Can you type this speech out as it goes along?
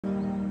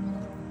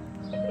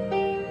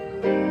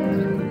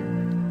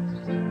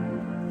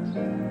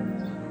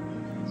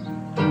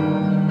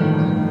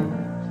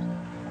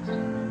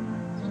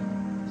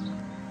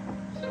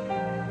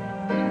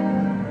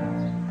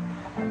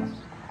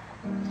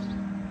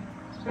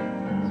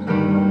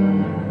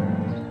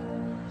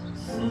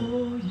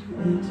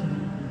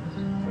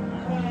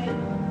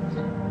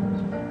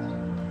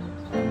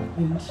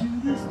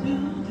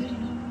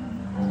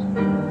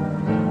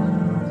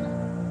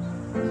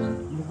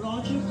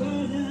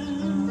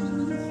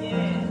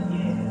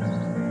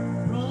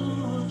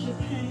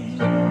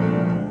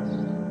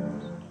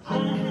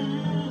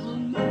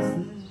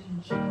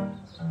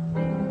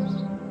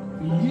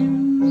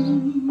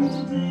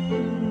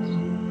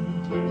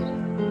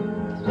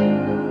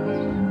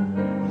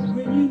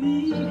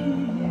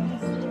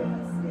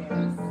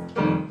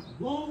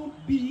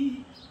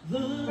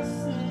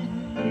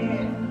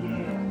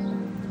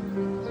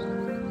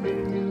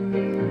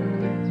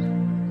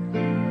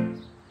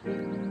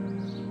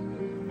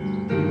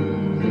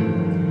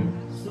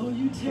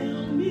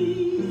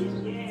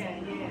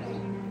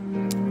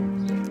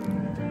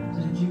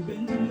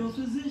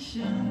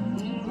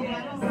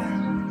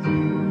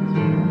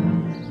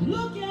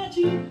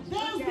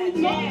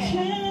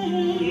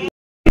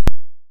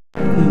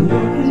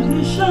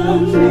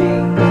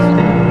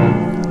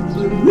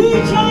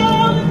Reach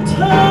out and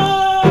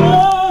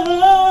touch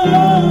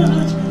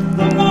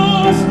the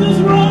Master's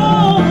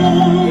robe.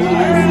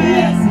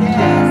 Yes.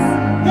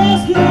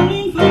 There's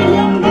healing for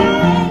your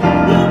mind,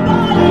 your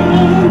body,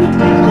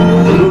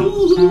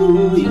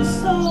 and your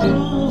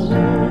soul.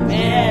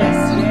 Yes.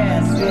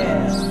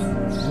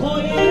 Oh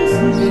yes,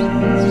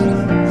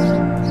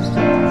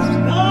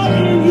 God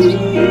can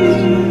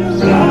heal.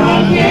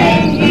 God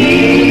can heal.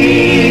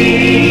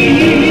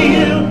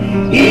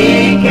 He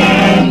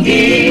can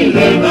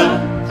deliver.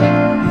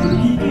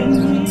 He can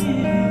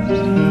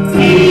heal.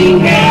 He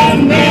can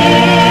mend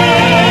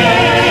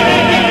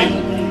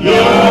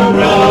your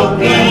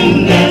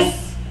brokenness.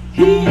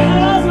 He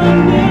has a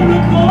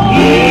miracle.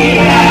 He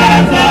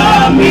has a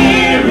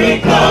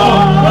miracle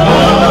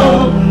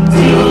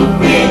to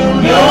fill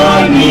your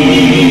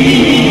needs.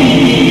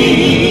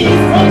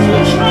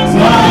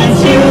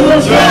 Once you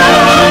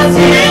trust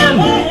Him,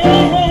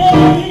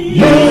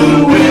 you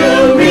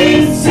will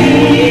receive.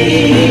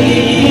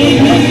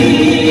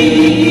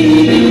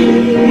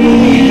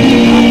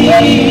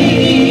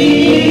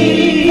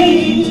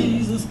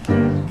 Jesus,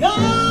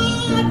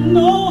 God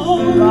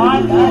knows.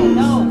 God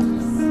knows.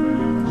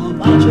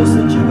 About your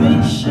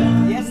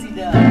situation. Yes, He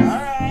does. All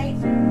right.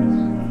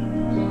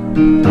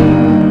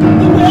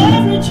 Through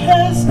every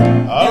test,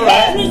 All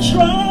right. every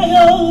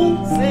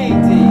trial,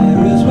 Sing to you.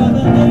 there is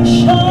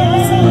revelation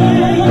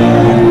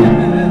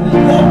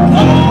that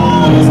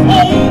God is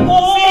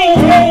able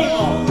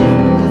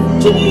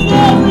to meet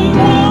every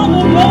one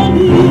of your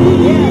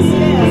needs.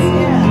 Yes.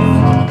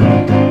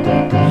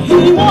 He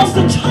wants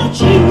to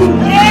touch you.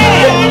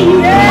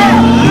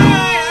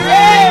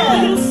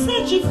 He'll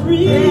set you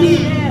free.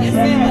 Yes, He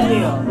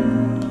will.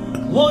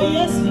 Oh,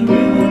 yes, He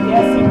will.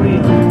 Yes, He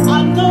will. I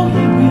know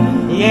He will.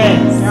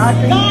 Yes. God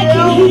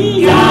can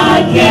heal.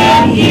 God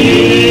can heal.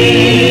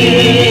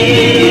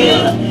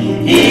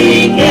 He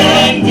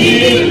can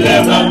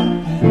deliver.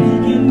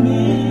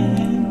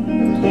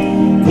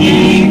 He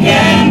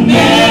can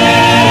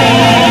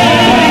mend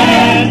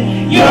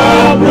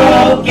your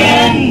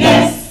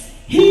brokenness.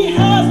 He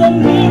has a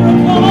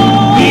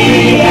miracle.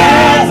 He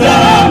has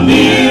a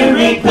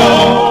miracle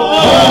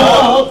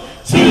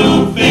to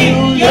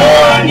fill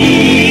your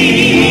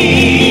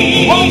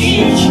needs. Once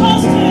you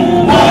trust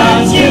Him,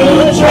 Once you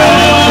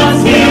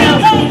trust Him,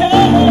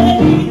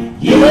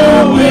 you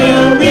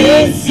will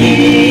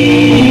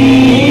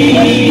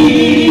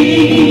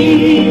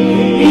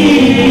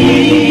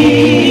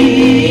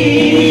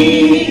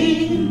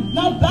receive.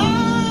 now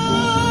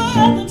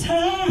by the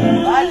time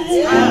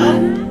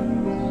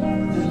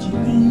that you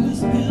leave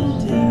this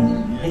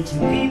building, That you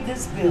leave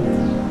this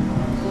building.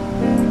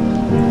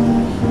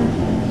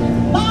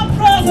 my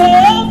prayer for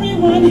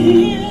everyone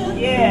here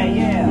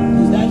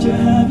Yeah. is that you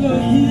have your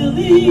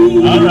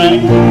healing. All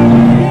right.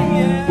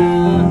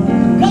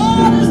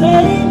 God is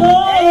able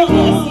Yes,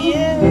 He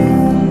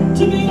is.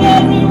 to meet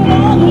every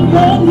one of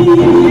your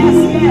needs.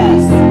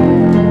 Yes.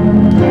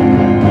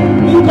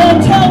 We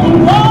gonna tell the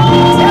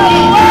world, Yeah.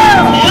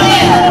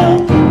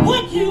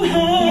 what you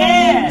have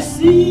Yes.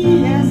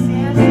 received. Yes.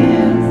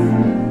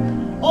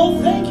 Oh,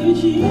 thank you,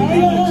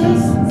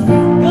 Jesus.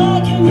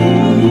 God can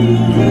heal. He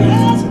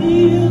has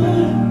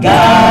healed.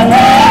 God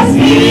has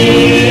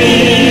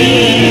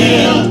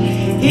healed.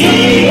 He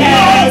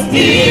has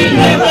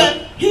delivered.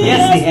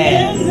 Yes, He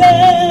has.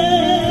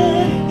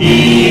 He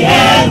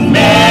has mended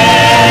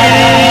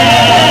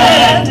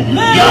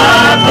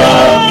your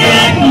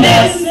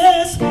brokenness.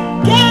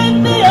 Gave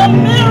me a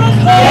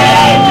miracle.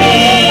 Gave me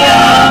a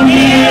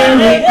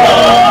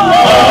miracle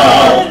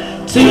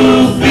to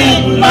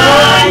fit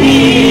my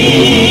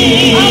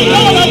needs. I'm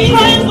gonna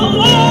praise the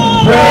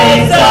Lord.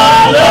 Praise the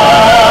Lord.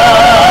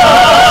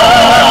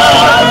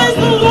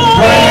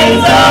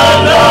 Praise the Lord. Praise the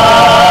Lord.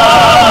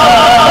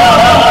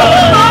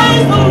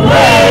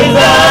 Praise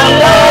the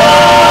Lord.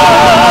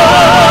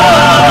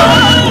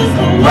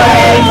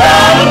 Praise the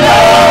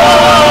Lord.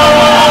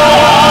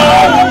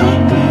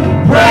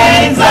 Praise the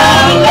Lord. Praise the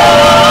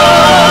Lord.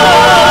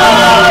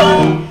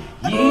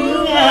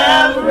 You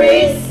have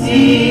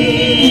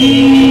received.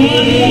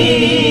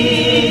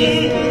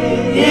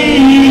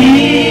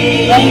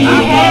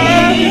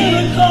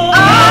 I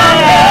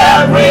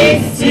have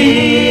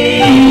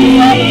received.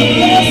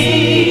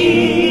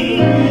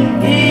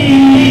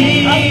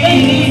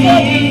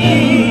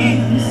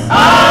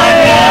 I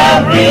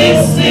have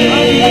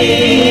received.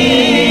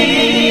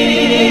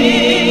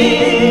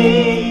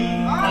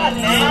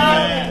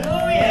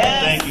 Hallelujah.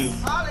 Thank you.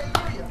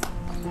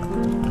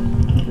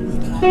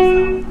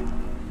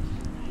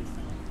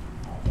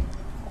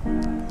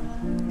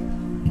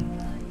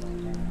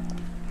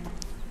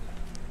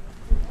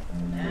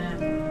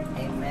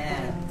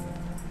 Amen.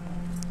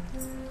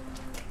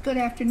 Good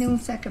afternoon,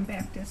 Second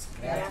Baptist.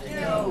 Good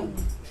afternoon.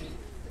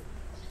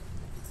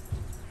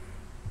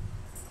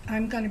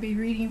 I'm going to be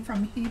reading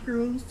from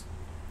Hebrews,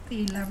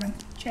 the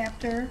 11th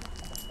chapter,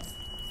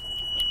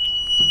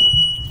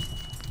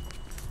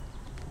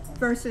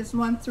 verses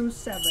 1 through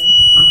 7.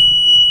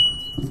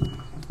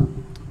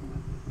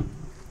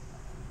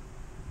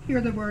 Hear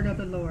the word of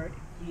the Lord.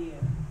 Yeah.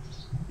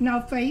 Now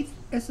faith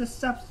is the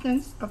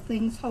substance of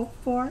things hoped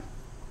for,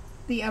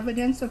 the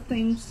evidence of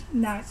things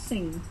not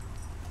seen.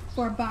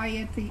 For by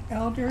it the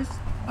elders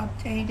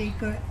obtained a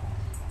good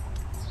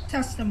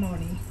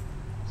testimony.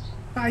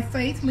 By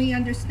faith we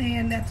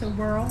understand that the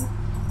world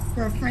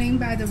were framed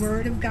by the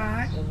word of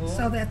God,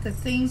 so that the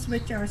things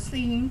which are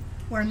seen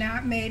were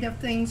not made of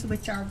things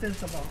which are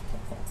visible.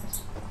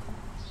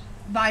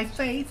 By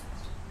faith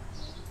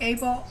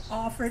Abel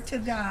offered to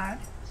God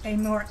a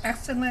more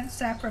excellent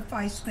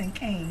sacrifice than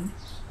Cain,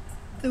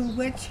 through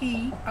which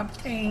he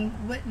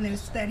obtained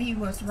witness that he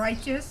was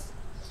righteous,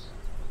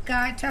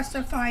 God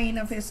testifying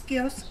of his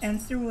gifts, and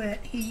through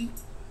it he,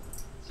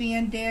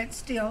 being dead,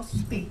 still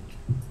speak.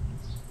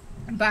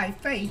 By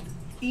faith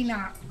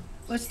Enoch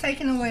was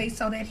taken away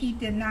so that he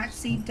did not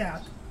see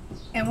death,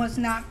 and was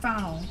not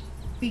found,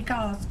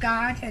 because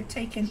God had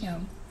taken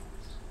him.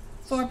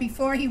 For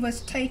before he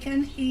was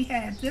taken, he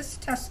had this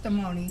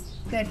testimony,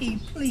 that he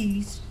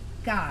pleased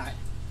God.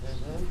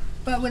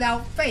 But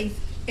without faith,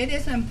 it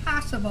is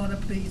impossible to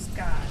please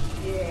God.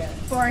 Yeah.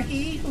 For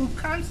he who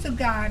comes to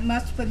God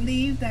must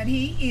believe that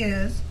he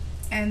is,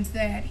 and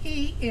that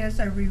he is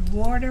a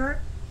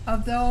rewarder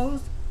of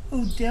those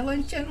who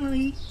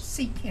diligently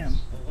seek him.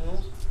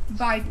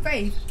 By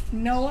faith,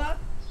 Noah,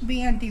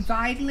 being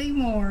divinely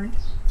warned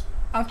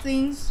of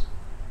things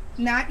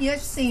not yet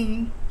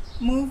seen,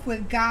 moved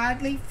with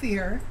godly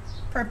fear,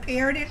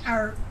 prepared an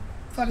ark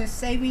for the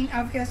saving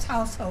of his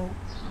household,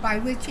 by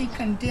which he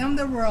condemned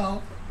the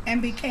world,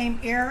 and became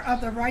heir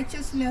of the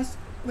righteousness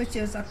which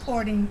is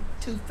according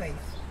to faith.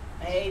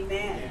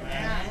 Amen.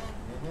 Amen.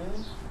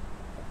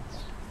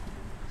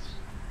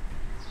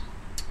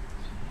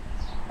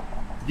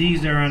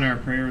 These are on our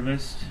prayer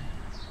list: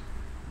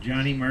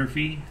 Johnny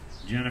Murphy,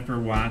 Jennifer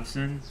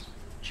Watson,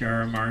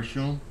 Chara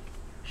Marshall,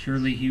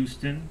 Shirley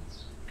Houston,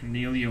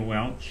 Cornelia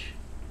Welch,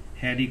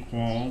 Hattie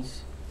Qualls,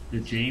 the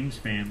James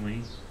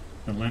family,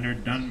 the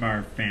Leonard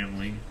Dunbar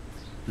family,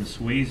 the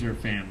Swazer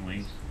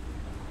family,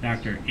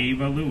 Dr.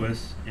 Ava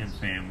Lewis and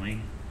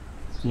family,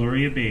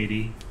 Gloria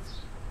Beatty,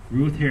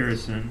 Ruth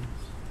Harrison,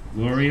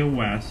 Gloria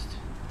West,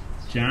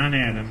 John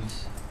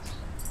Adams,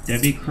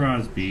 Debbie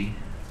Crosby,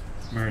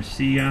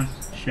 Marcia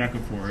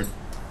Shackelford,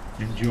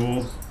 and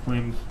Joel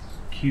Clem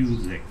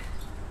Cusick.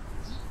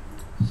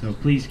 So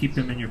please keep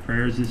them in your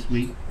prayers this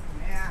week.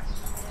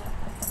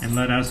 And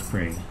let us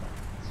pray.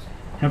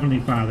 Heavenly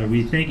Father,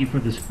 we thank you for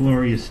this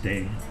glorious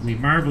day. We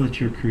marvel at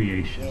your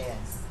creation.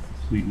 Yes.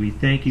 We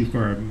thank you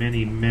for our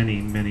many,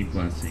 many, many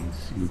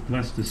blessings. You've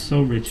blessed us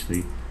so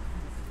richly.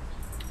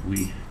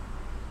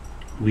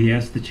 We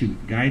ask that you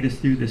guide us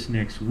through this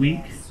next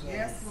week.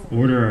 Yes.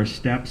 Order our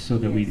steps so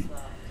that we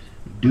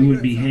do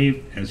and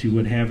behave as you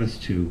would have us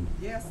to.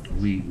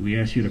 We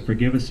ask you to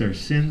forgive us our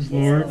sins,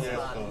 Lord,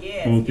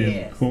 both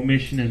in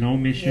commission and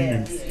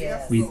omission.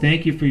 And we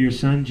thank you for your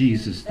Son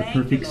Jesus, the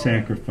perfect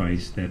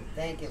sacrifice that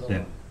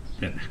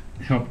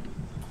helped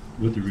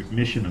with the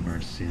remission of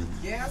our sin.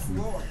 Yes,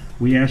 Lord.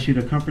 We ask you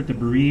to comfort the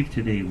bereaved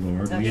today,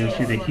 Lord. We ask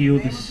you to heal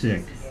the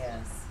sick.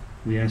 Yes.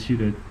 We ask you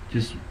to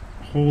just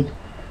hold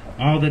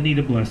all that need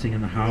a blessing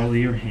in the hollow of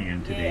your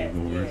hand today,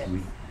 Lord.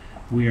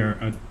 We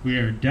are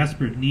in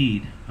desperate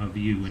need of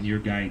you and your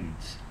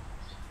guidance.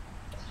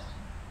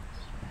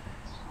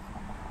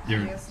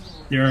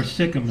 There are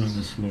sick among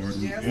us, Lord.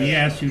 We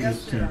ask you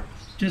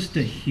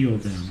to heal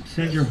them.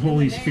 Send your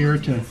Holy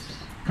Spirit to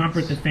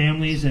comfort the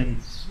families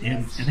and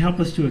help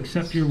us to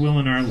accept your will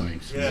in our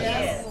lives.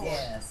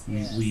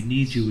 We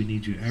need you. We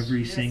need you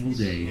every single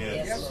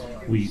day.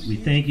 We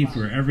thank you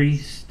for every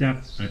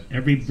step,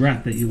 every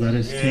breath that you let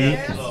us take.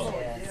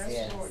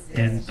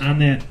 And on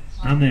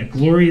that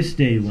glorious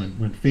day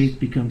when faith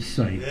becomes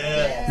sight,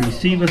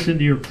 receive us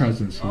into your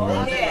presence,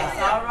 Lord.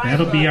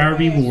 That'll be our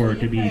reward,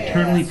 to be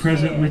eternally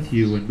present with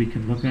you, and we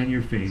can look on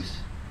your face.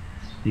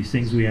 These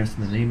things we ask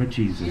in the name of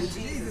Jesus.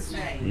 In Jesus'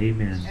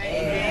 name. Amen.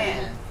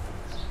 Amen.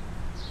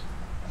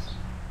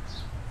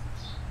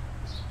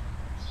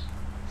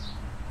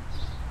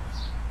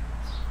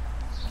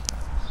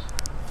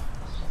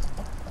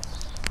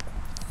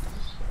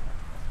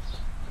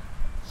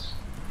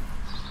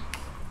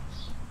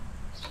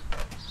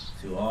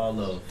 To all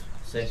of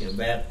Second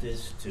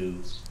Baptist,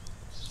 to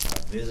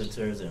our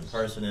visitors in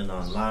person and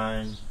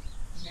online,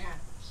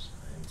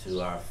 and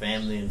to our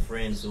family and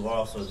friends who are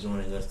also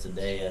joining us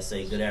today, I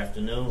say good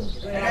afternoon.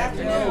 Good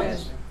afternoon.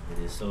 It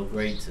is so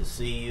great to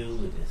see you.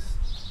 It is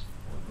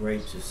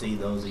great to see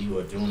those of you who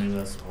are joining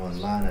us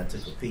online. I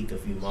took a peek a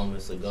few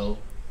moments ago,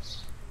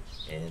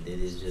 and it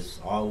is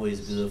just always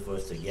good for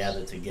us to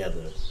gather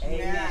together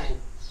Amen.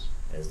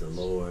 as the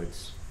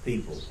Lord's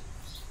people.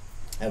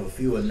 I have a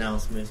few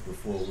announcements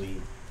before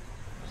we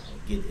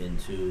get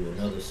into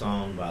another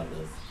song by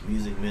the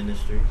music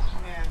ministry.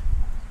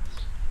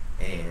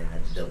 And I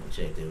had to double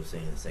check they were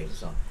singing the second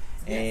song.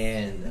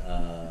 And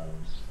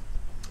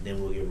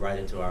then we'll get right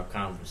into our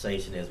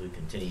conversation as we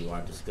continue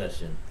our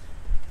discussion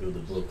through the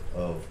book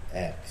of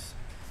Acts.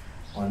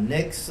 On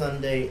next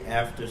Sunday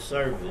after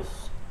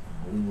service,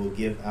 we will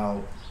give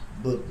out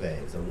book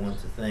bags. I want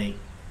to thank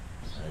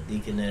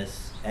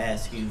Deaconess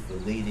Askew for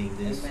leading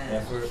this Amen.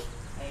 effort.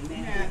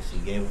 Amen. She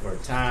gave her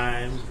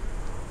time,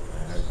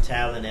 her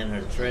talent, and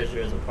her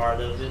treasure as a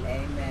part of it.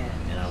 Amen.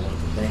 And I want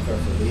to thank her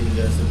for leading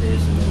us in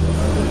this. And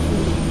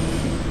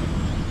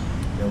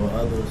there were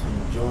others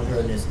who joined her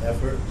in this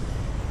effort.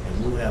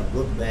 And we'll have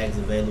book bags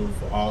available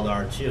for all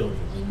our children.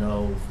 We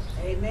know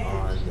Amen.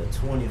 on the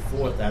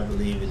 24th, I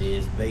believe it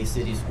is, Bay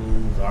City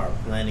schools are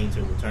planning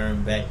to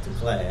return back to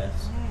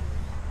class.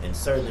 And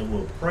certainly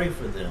we'll pray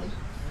for them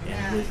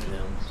and with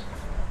them.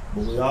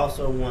 But we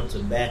also want to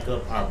back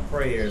up our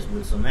prayers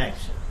with some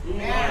action.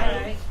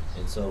 Amen.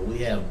 And so we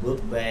have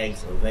book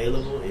bags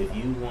available. If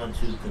you want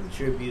to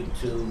contribute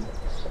to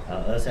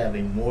us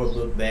having more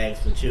book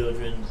bags for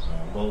children,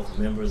 both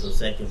members of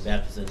Second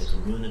Baptist and the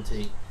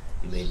community,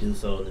 you may do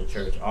so in the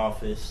church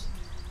office.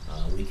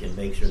 We can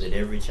make sure that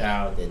every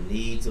child that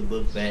needs a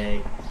book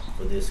bag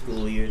for this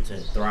school year to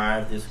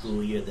thrive this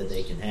school year, that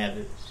they can have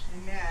it.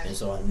 And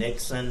so on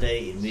next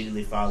Sunday,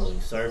 immediately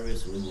following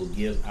service, we will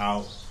give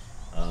out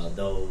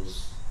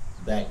those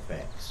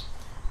backpacks.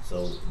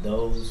 So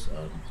those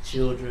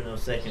children of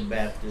Second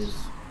Baptist,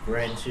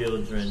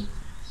 grandchildren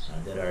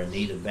that are in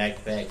need of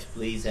backpacks,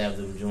 please have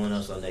them join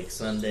us on next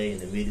Sunday,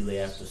 and immediately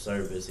after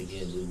service,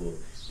 again, we will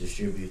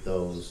distribute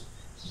those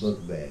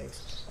book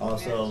bags.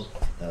 Also,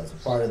 as a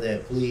part of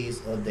that, please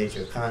update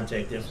your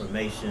contact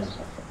information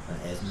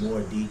as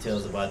more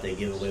details about that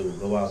giveaway will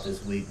go out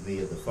this week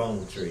via the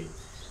phone tree.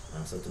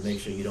 So to make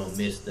sure you don't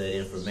miss that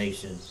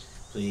information,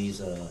 please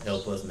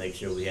help us make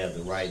sure we have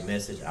the right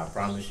message. I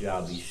promise you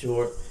I'll be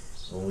short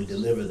when we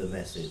deliver the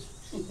message.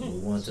 We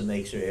want to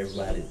make sure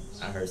everybody,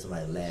 I heard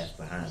somebody laugh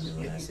behind me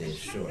when I said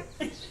short.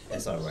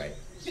 That's all right.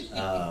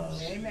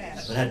 Amen.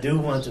 But I do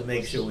want to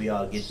make sure we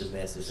all get the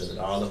message so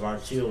that all of our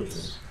children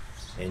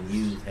and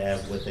youth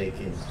have what they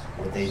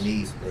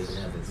need so they can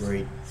have a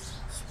great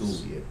school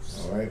year.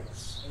 All right?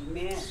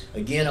 Amen.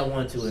 Again, I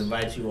want to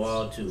invite you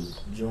all to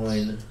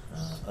join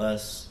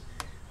us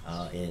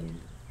in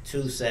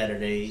 2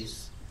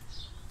 Saturdays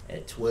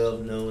at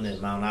 12 noon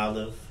at Mount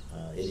Olive.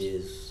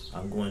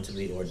 I'm going to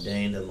be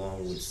ordained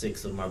along with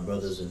 6 of my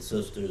brothers and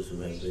sisters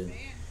who have been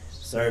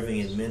serving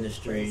in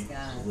ministry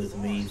with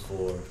me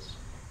for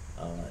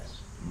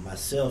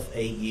myself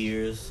 8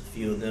 years, a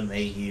few of them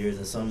 8 years,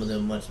 and some of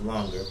them much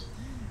longer.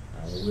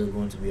 We're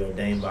going to be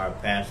ordained by our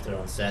pastor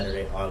on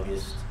Saturday,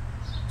 August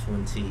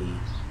 25th.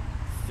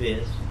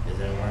 Is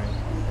that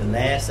right? The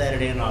last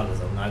Saturday in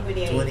August. I'm not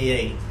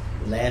 28.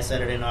 The last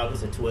Saturday in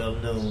August at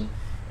 12 noon.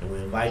 And we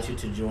invite you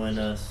to join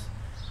us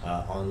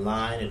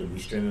online. It'll be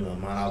streaming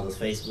on Mount Olive's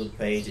Facebook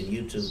page and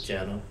YouTube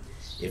channel.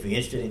 If you're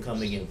interested in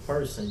coming in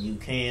person, you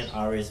can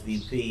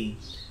RSVP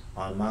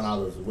on Mount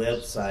Olive's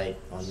website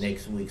on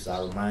next week. So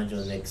I'll remind you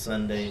on next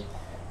Sunday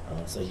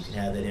so you can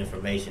have that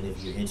information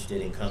if you're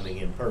interested in coming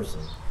in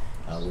person.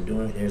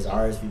 There's an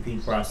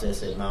RSVP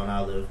process at Mount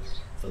Olive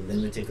for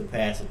limited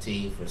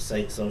capacity, for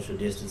social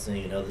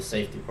distancing and other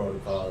safety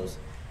protocols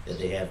that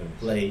they have in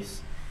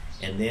place.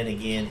 And then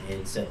again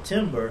in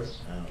September,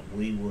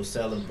 we will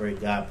celebrate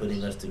God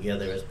putting us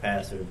together as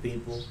pastor and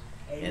people.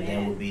 Amen. And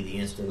that will be the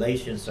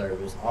installation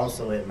service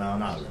also at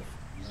Mount Olive.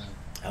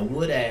 I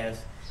would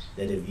ask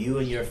that if you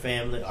and your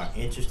family are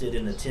interested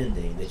in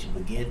attending, that you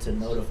begin to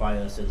notify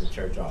us in the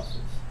church office.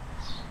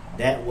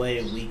 That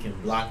way we can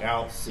block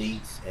out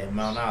seats at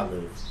Mount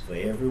Olive for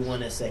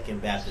everyone at Second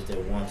Baptist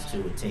that wants to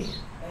attend.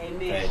 Amen.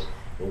 Okay?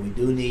 But we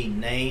do need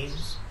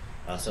names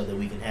so that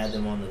we can have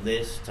them on the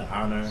list to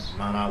honor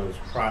Mount Olive's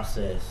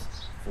process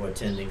for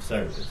attending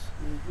service.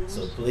 Mm-hmm.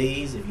 So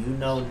please, if you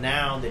know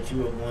now that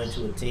you are going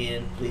to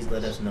attend, please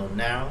let us know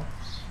now.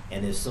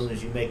 And as soon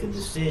as you make a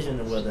decision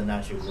of whether or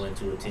not you're going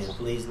to attend,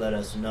 please let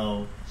us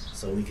know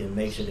so we can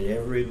make sure that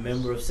every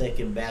member of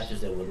Second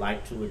Baptist that would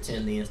like to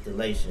attend the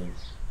installation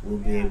will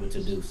be able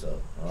to do so.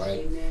 All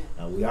right.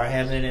 We are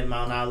having it at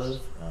Mount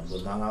Olive,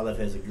 but Mount Olive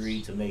has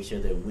agreed to make sure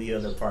that we are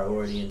the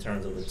priority in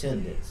terms of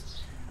attendance.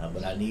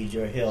 But I need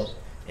your help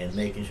in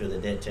making sure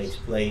that that takes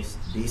place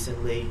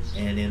decently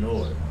and in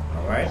order.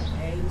 All right.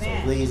 Amen.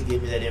 So please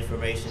give me that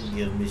information.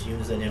 Give Ms.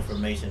 Eunice that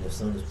information as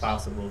soon as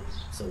possible,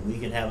 so we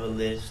can have a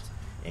list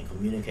and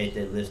communicate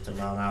that list to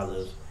Mount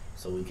Olive,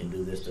 so we can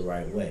do this the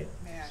right way.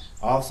 Yeah.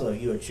 Also,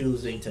 if you are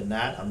choosing to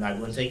not, I'm not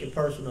going to take it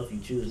personal if you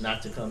choose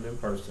not to come in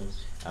person.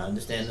 I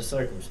understand the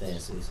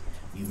circumstances.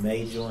 You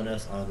may join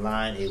us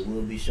online. It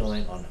will be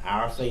showing on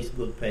our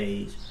Facebook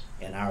page,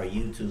 and our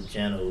YouTube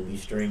channel will be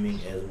streaming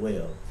as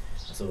well.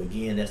 So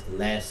again, that's the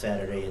last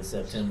Saturday in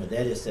September.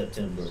 That is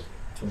September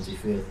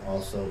 25th,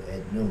 also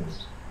at noon.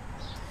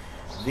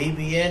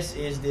 VBS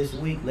is this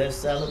week. Let's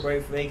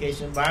celebrate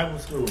Vacation Bible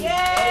School.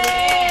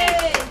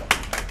 Yay!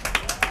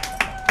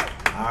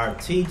 Our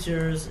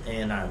teachers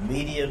and our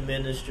media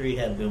ministry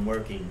have been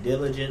working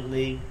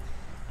diligently.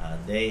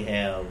 They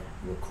have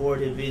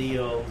recorded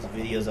videos.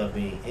 Videos are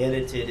being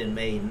edited and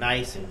made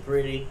nice and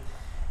pretty.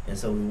 And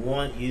so we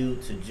want you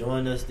to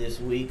join us this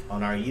week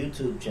on our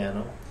YouTube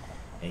channel,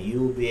 and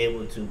you will be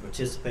able to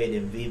participate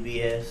in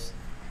VBS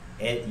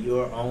at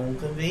your own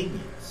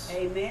convenience.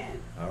 Amen.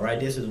 All right,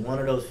 this is one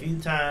of those few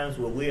times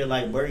where we're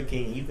like Burger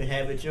King and you can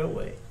have it your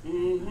way.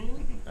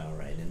 All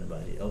right,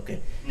 anybody?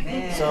 Okay.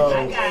 Amen. So,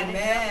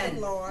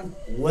 Amen, Lord.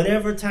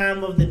 whatever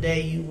time of the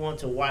day you want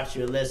to watch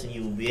your lesson,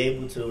 you will be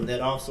able to. And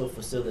that also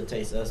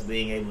facilitates us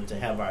being able to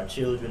have our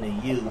children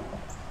and youth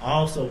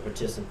also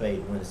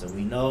participate when. So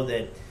we know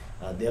that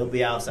they'll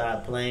be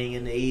outside playing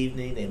in the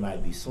evening. They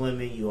might be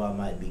swimming. You all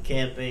might be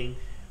camping.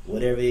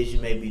 Whatever it is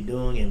you may be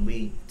doing. And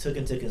we took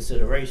into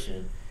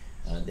consideration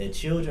that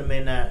children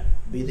may not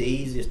be the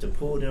easiest to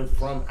pull them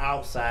from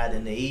outside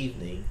in the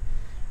evening.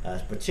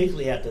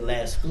 Particularly after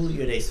last school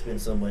year, they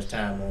spent so much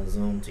time on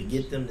Zoom, to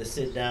get them to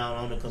sit down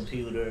on the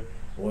computer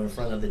or in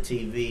front of the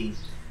TV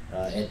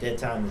at that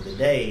time of the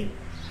day.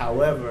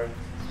 However,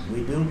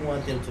 we do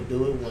want them to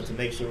do it. We want to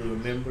make sure we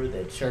remember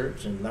that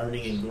church and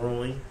learning and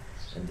growing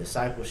and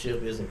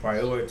discipleship is a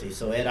priority.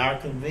 So at our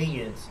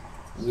convenience,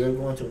 we're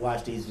going to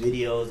watch these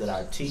videos that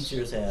our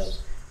teachers have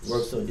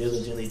worked so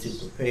diligently to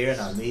prepare, and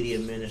our media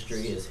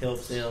ministry has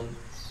helped them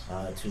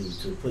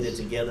to put it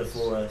together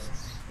for us.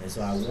 And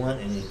so I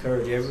want and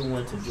encourage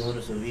everyone to join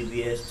us on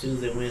VBS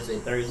Tuesday, Wednesday,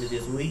 Thursday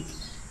this week.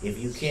 If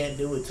you can't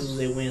do it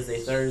Tuesday,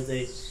 Wednesday,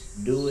 Thursday,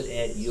 do it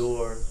at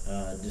your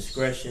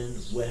discretion,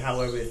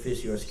 however it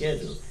fits your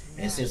schedule.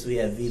 Yeah. And since we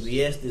have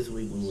VBS this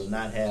week, we will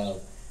not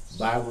have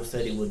Bible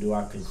study. We'll do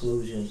our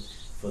conclusion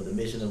for the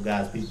Mission of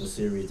God's People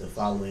series the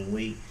following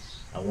week.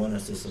 I want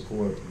us to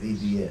support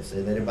VBS.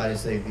 And everybody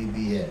say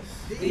VBS.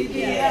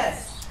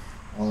 VBS.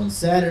 On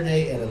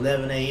Saturday at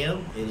 11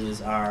 a.m., it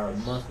is our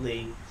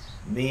monthly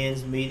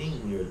men's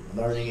meeting. We're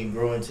learning and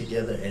growing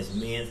together as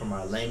men from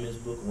our layman's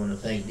book. I want to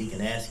thank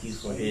Deacon Askew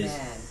for his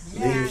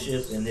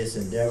leadership in this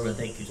endeavor.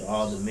 Thank you to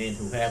all the men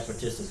who have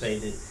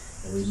participated,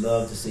 and we'd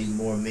love to see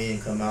more men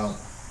come out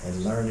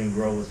and learn and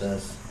grow with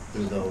us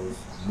through those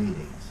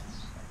meetings.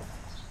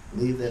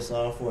 Leave this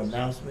all for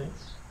announcement.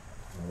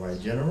 All right,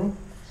 General.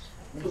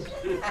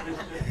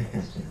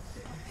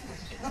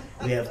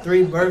 We have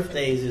 3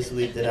 birthdays this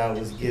week that I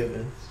was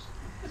given.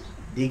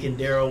 Deacon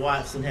Darrell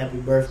Watson, happy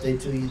birthday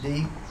to you,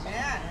 Deke.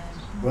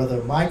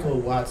 Brother Michael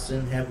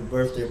Watson, happy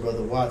birthday,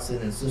 Brother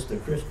Watson. And Sister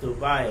Crystal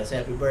Bias,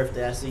 happy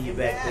birthday. I see you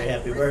back there.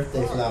 Happy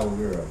birthday, Flower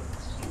Girl.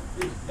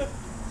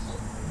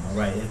 All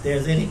right, if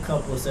there's any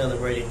couple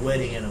celebrating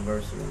wedding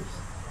anniversaries,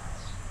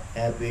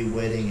 happy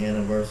wedding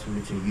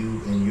anniversary to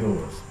you and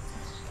yours.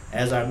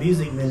 As our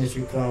music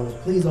ministry comes,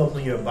 please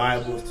open your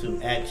Bibles to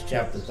Acts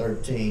chapter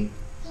 13.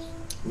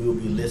 We will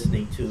be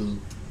listening to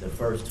the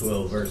first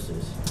 12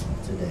 verses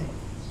today.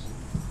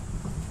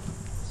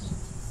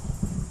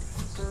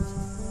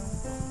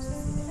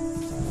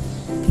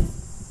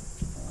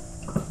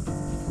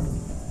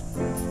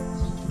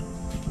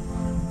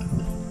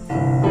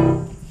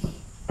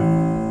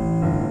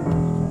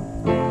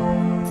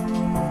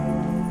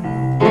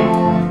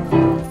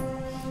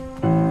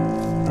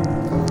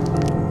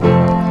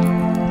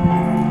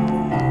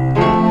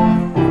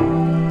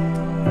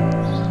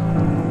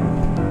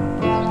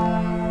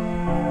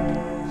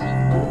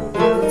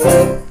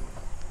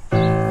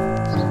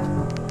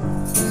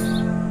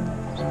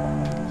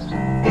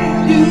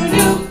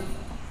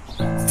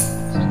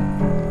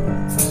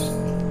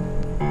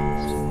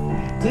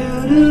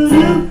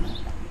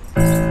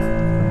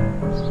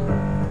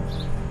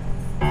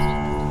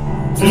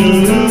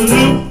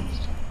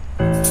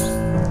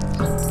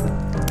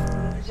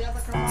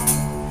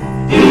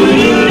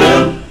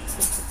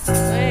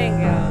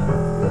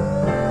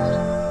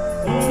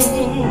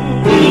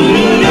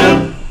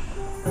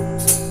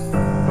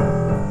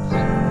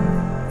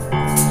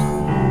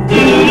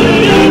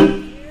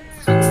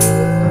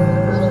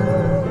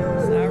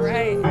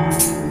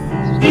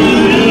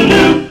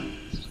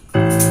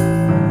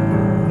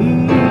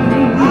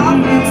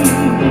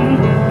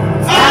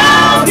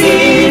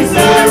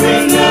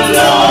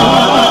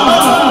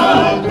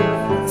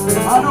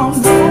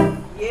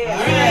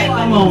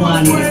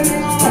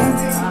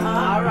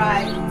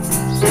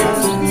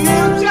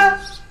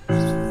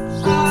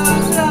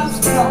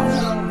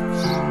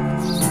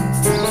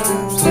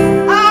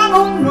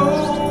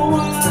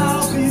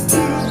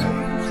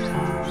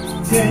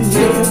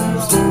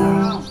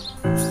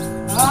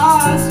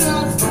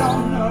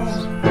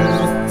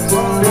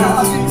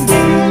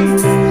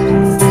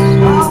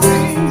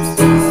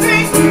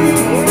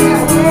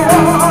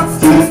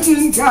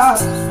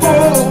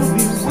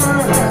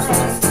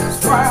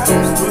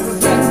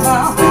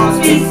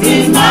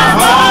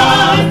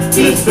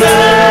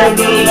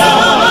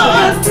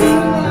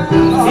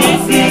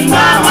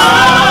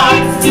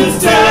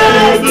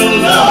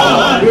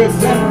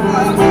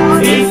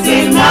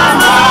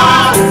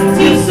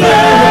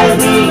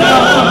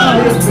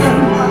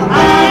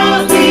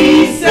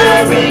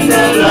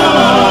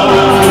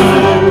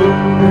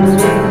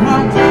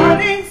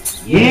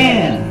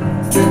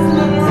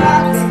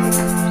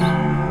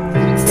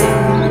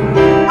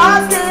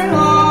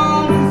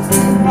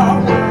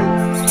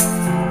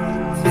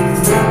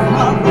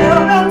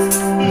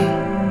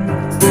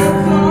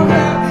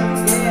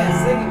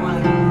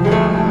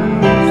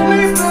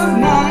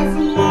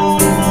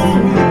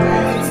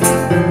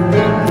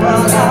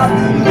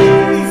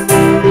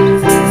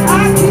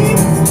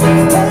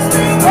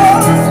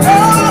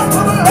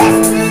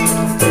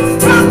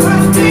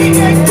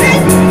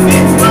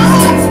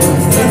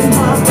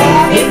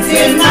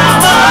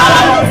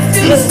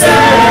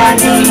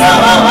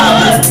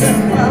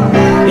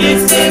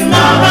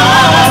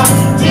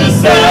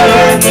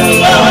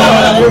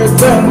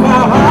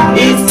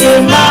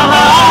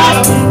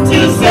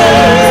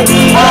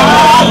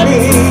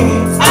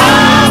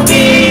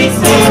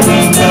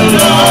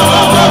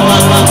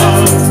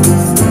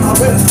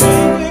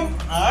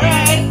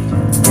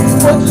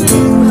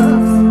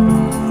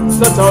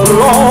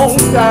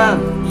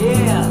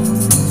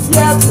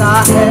 yes I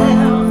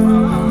have.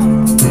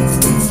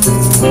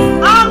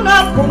 I'm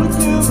not gonna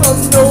give up,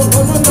 no, no,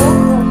 no, no,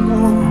 no, no.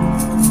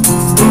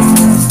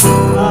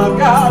 I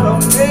got a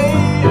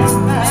million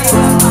man.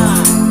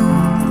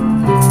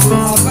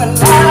 I've been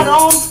lied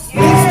on,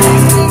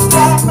 these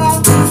got my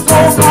soul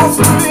got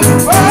to be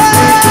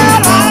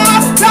bad.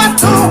 I've got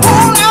to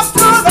hold up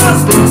to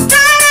the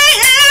sky.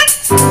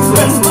 It's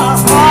in my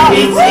heart.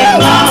 It's in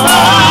my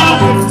heart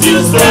to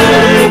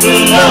serve the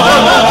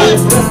Lord.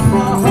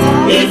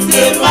 It's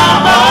in my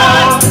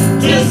heart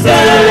to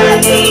serve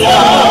the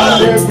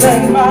Lord. It's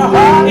in my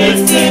heart.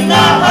 It's in my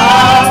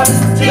heart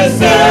to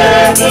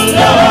serve the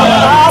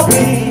Lord.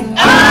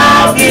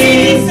 I'll be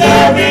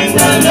serving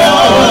the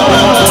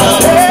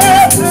Lord.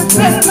 Yes, it's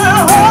in my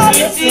heart.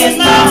 It's in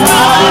my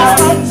heart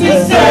to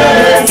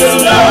serve the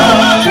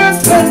Lord.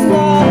 It's in my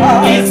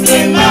It's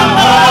in my heart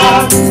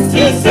heart.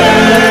 to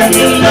serve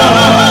the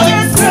Lord.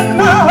 It's in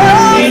my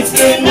heart. It's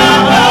in my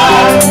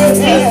heart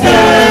to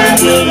serve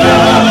the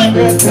Lord.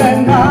 It's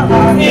in my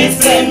heart.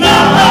 It's in my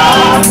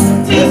heart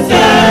to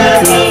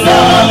serve the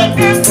Lord.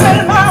 It's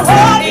in my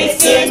heart.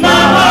 It's in my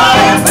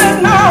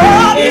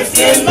heart. It's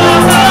in my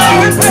heart.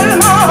 It's in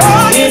my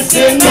heart. It's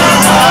in my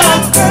heart.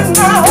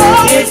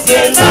 It's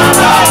in my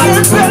heart.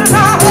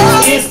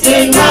 It's in my heart. It's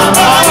in my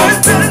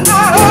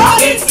heart.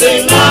 It's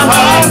in my It's in my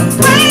heart. heart.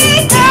 It's in my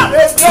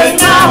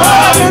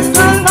heart. It's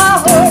in my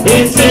heart.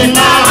 It's in my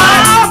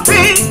heart.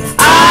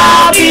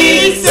 I'll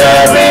be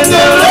serving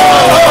the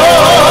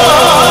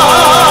Lord.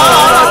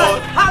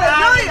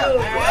 Hallelujah.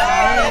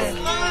 Yes,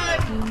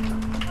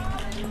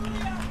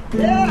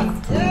 yes,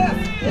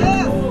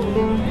 yes.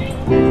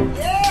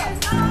 Yes.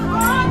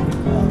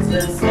 To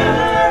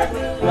serve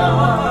the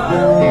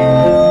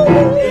Lord.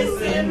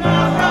 It's in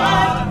my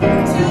heart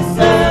to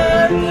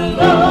serve the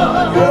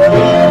Lord.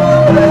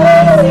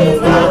 It's in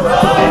my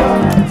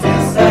heart to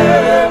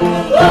serve the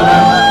Lord.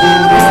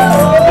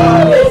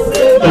 It's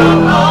in my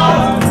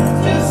heart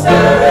to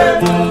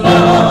serve the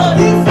Lord.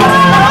 It's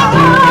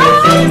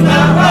in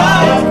my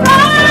heart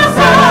to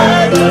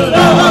serve the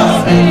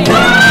Lord.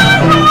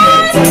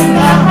 It's in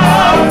my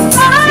heart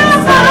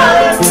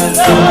to serve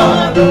the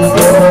Lord.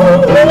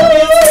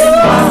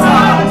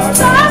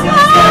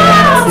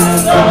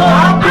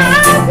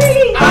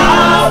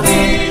 I'll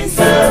be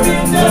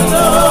serving the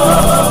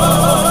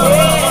Lord.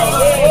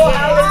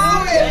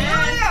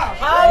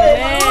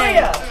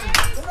 Hallelujah.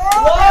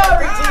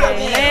 Glory to your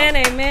name. Amen,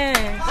 amen.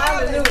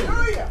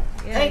 Hallelujah.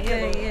 Thank you,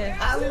 Lord. Yeah.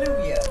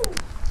 Hallelujah.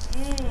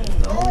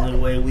 The only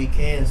way we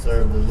can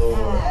serve the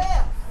Lord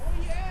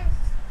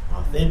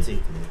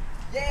authentically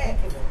Yeah.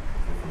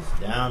 is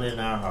down in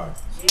our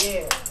hearts.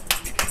 Yeah.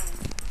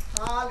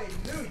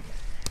 Hallelujah.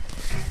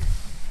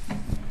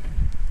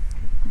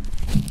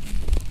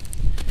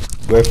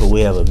 Grateful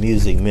we have a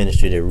music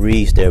ministry that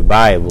reads their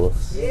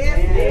Bibles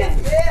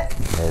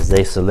Yes. as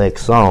they select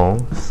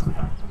songs.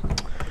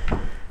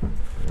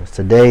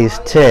 Today's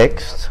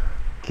text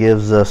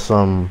gives us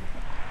some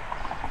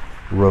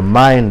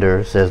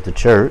reminders as the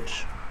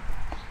church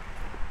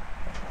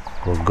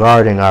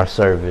regarding our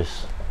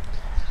service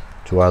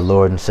to our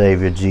Lord and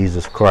Savior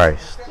Jesus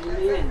Christ.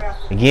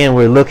 Again,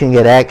 we're looking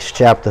at Acts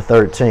chapter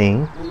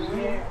 13,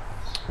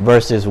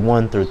 verses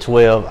 1 through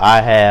 12.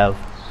 I have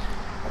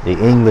the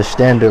English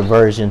Standard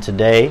Version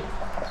today.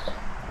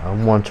 I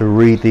want to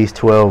read these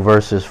 12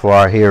 verses for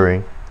our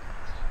hearing,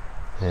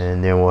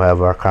 and then we'll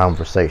have our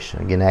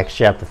conversation. Again, Acts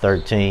chapter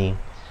 13,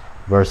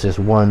 verses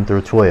 1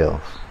 through 12.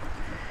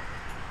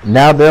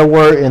 Now there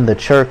were in the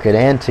church at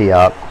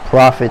Antioch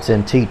prophets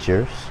and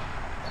teachers,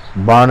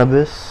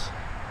 Barnabas,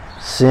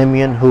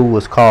 Simeon, who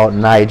was called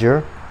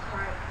Niger,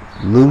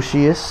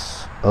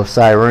 Lucius of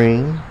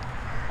Cyrene,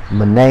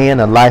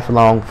 Manaen, a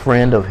lifelong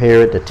friend of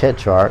Herod the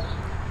Tetrarch,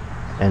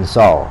 and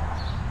Saul.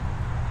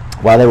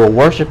 While they were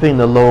worshiping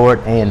the Lord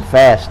and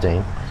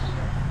fasting,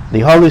 the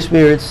Holy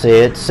Spirit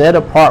said, "Set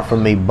apart for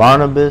me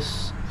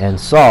Barnabas and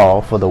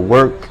Saul for the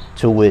work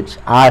to which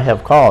I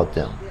have called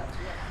them."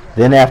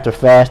 Then after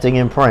fasting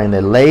and praying,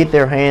 they laid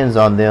their hands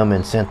on them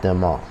and sent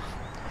them off.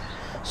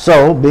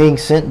 So, being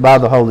sent by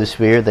the Holy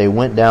Spirit, they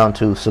went down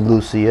to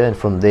Seleucia, and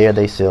from there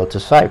they sailed to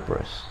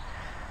Cyprus.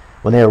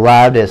 When they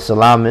arrived at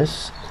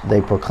Salamis,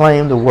 they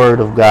proclaimed the word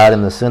of God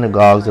in the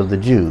synagogues of the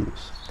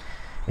Jews,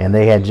 and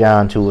they had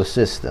John to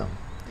assist them.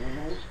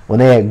 When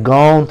they had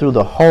gone through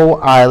the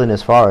whole island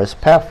as far as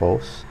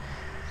Paphos,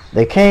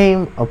 they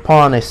came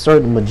upon a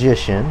certain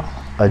magician,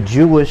 a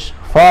Jewish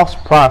false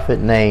prophet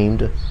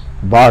named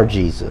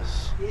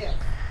Bar-Jesus.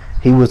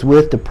 He was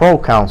with the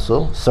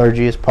proconsul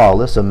Sergius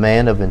Paulus, a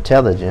man of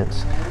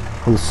intelligence,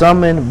 who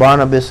summoned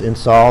Barnabas and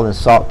Saul and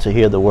sought to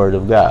hear the word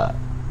of God.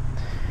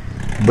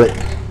 But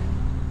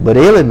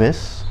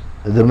Elymas,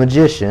 the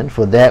magician,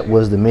 for that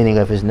was the meaning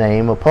of his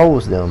name,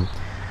 opposed them,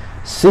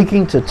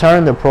 seeking to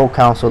turn the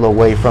proconsul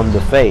away from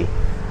the faith.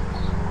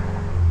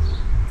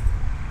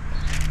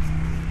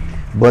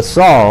 But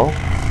Saul,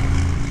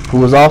 who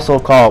was also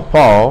called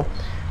Paul,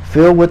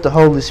 filled with the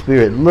Holy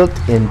Spirit,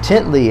 looked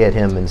intently at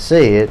him and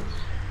said,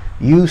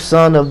 "You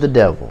son of the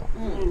devil,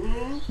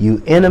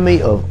 You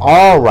enemy of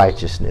all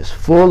righteousness,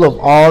 full of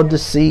all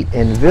deceit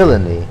and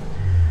villainy,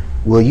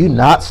 will you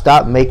not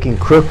stop making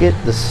crooked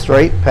the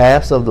straight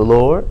paths of the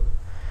Lord?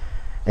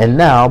 And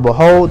now,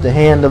 behold, the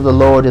hand of the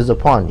Lord is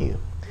upon you,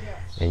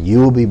 and you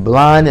will be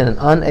blind and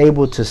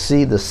unable to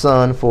see the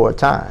sun for a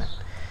time.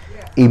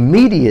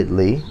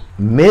 Immediately,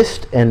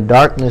 mist and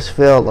darkness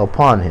fell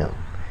upon him,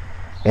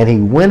 and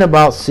he went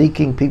about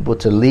seeking people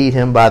to lead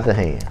him by the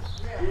hand.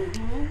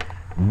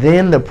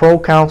 Then the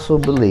proconsul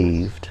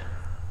believed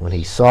when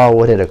he saw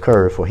what had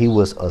occurred, for he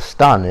was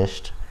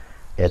astonished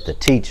at the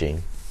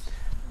teaching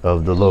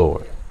of the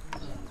Lord.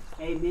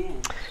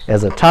 Amen.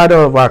 As a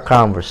title of our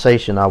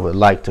conversation, I would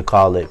like to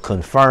call it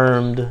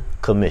Confirmed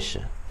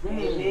Commission.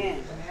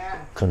 Amen.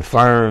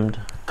 Confirmed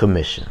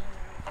Commission.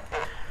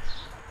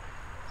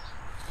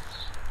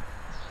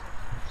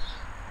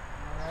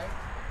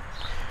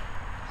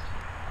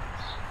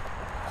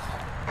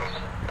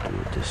 Do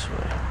it this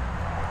way.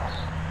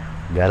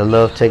 You gotta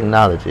love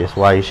technology. That's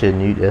why you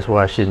shouldn't use. That's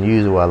why I shouldn't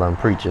use it while I'm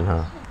preaching,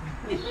 huh?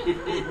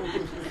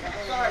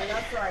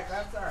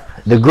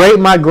 The Great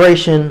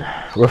Migration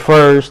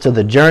refers to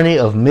the journey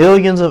of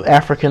millions of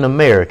African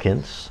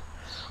Americans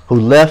who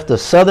left the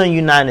southern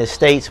United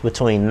States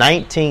between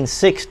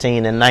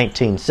 1916 and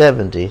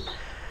 1970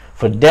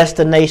 for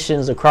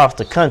destinations across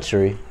the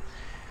country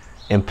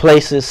in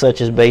places such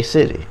as Bay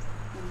City.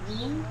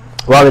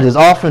 While it is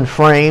often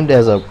framed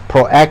as a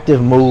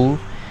proactive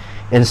move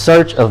in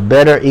search of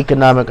better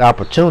economic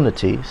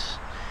opportunities,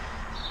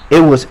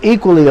 it was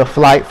equally a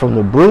flight from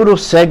the brutal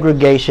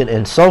segregation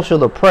and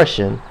social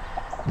oppression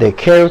that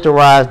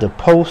characterized the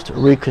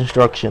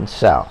post-Reconstruction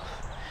South.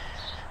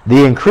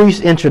 The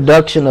increased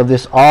introduction of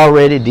this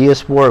already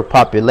diasporic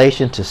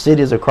population to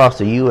cities across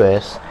the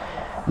U.S.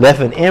 left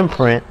an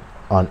imprint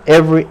on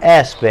every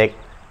aspect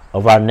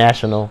of our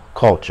national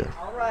culture.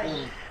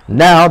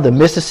 Now, the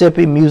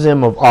Mississippi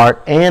Museum of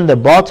Art and the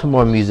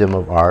Baltimore Museum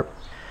of Art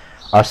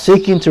are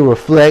seeking to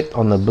reflect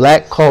on the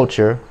black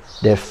culture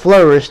that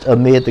flourished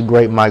amid the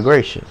Great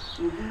Migration.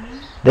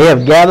 They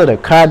have gathered a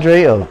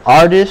cadre of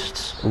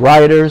artists,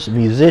 writers,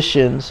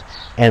 musicians,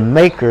 and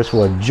makers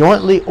for a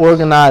jointly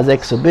organized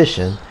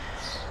exhibition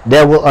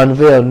that will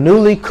unveil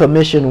newly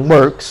commissioned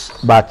works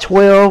by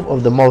 12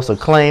 of the most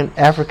acclaimed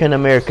African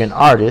American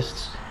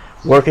artists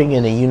working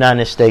in the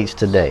United States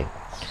today.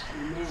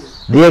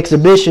 The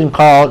exhibition,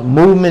 called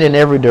Movement in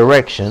Every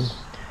Direction,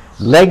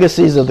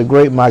 Legacies of the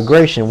Great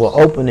Migration, will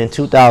open in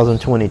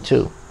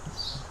 2022.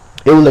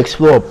 It will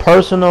explore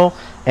personal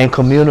and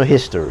communal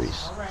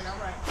histories,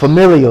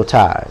 familial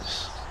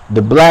ties,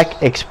 the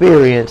black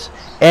experience,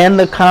 and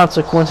the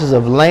consequences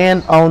of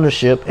land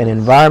ownership and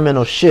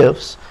environmental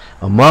shifts,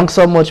 among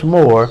so much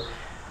more,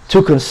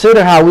 to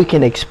consider how we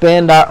can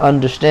expand our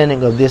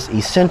understanding of this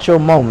essential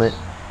moment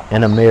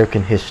in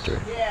American history.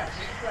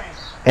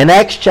 In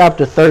Acts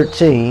chapter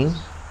 13,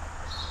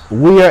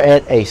 we are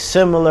at a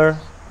similar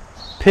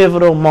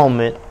pivotal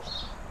moment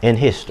in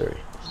history.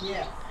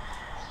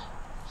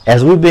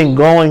 As we've been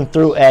going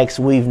through Acts,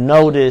 we've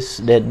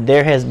noticed that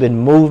there has been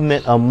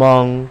movement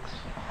among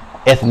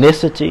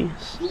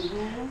ethnicities.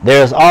 There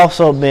has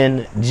also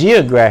been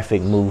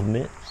geographic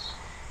movement.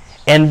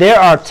 And there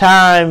are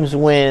times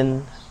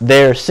when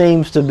there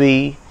seems to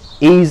be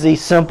easy,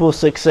 simple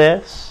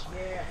success.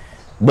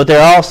 But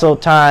there are also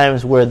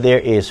times where there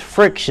is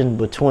friction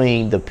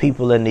between the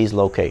people in these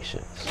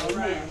locations.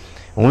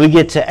 When we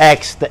get to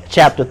Acts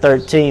chapter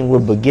 13, we're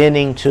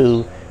beginning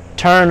to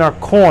turn our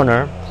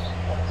corner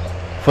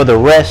for the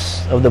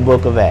rest of the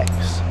book of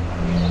Acts.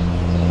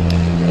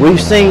 We've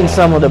seen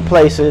some of the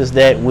places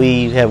that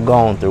we have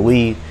gone through.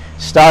 We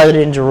started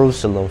in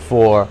Jerusalem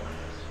for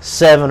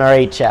 7 or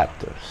 8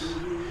 chapters.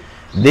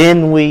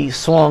 Then we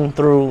swung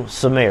through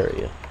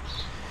Samaria.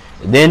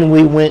 Then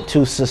we went to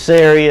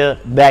Caesarea,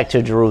 back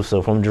to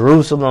Jerusalem, from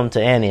Jerusalem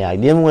to Antioch.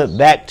 Then we went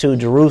back to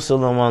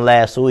Jerusalem on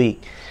last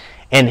week.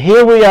 And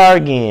here we are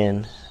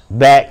again,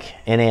 back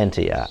in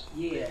Antioch.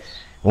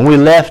 When we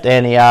left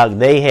Antioch,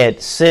 they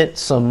had sent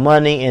some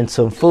money and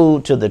some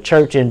food to the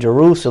church in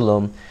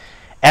Jerusalem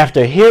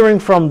after hearing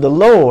from the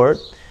Lord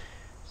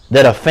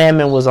that a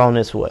famine was on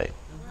its way.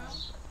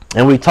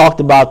 And we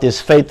talked about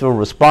this faithful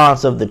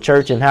response of the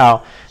church and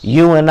how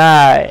you and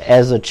I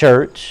as a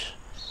church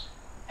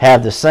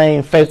have the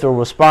same faithful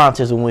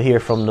responses when we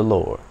hear from the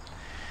Lord.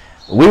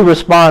 We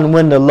respond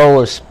when the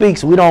Lord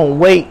speaks. We don't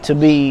wait to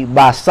be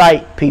by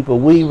sight people.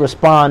 We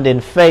respond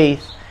in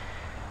faith.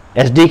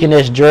 As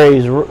Deaconess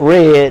Dre's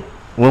read,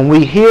 when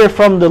we hear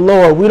from the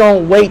Lord, we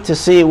don't wait to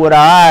see it with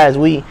our eyes.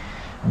 We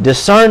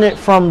discern it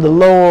from the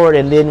Lord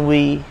and then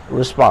we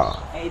respond.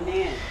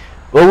 Amen.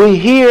 But we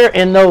hear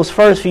in those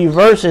first few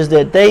verses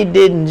that they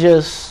didn't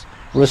just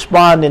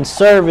respond in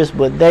service,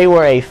 but they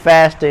were a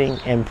fasting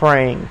and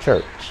praying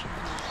church.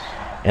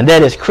 And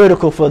that is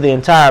critical for the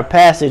entire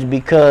passage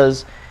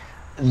because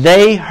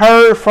they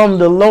heard from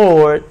the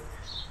Lord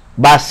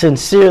by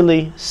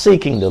sincerely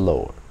seeking the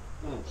Lord.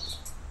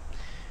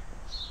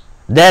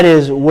 That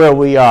is where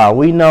we are.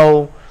 We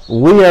know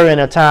we are in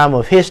a time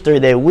of history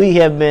that we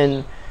have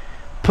been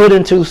put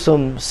into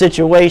some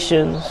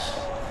situations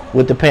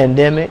with the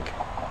pandemic,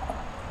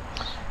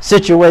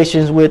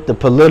 situations with the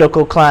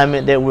political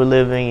climate that we're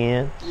living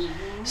in,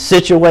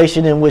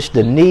 situation in which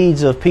the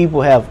needs of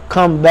people have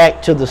come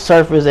back to the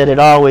surface that had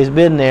always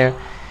been there,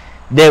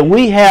 that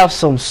we have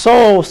some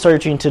soul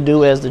searching to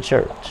do as the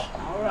church.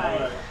 All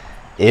right.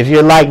 If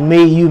you're like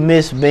me, you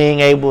miss being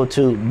able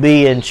to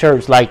be in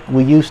church like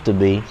we used to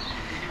be.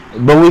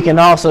 But we can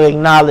also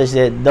acknowledge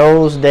that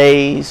those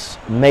days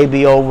may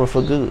be over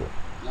for good.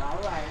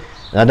 All right.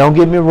 Now, don't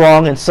get me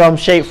wrong, in some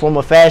shape, form,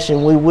 or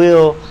fashion, we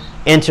will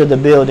enter the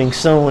building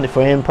soon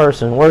for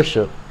in-person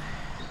worship.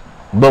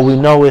 But we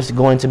know it's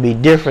going to be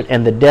different,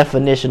 and the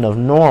definition of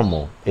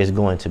normal is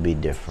going to be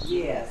different.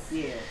 Yes,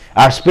 yes.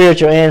 Our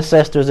spiritual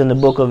ancestors in the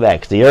book of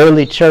Acts, the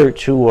early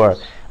church who are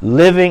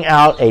living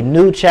out a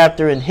new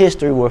chapter in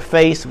history, were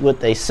faced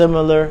with a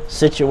similar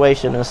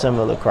situation, a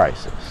similar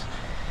crisis.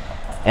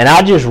 And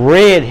I just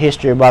read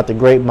history about the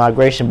Great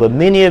Migration, but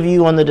many of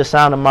you under the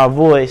sound of my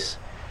voice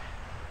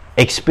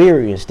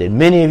experienced it.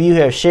 Many of you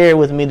have shared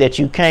with me that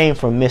you came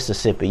from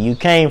Mississippi, you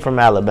came from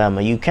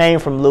Alabama, you came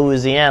from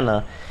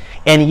Louisiana.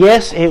 And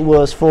yes, it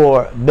was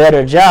for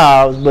better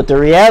jobs, but the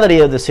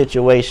reality of the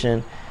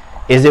situation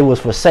is it was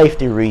for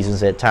safety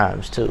reasons at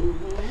times too.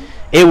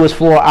 It was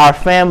for our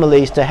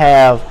families to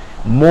have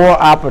more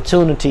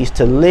opportunities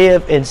to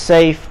live in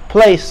safe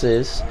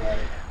places.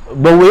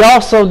 But we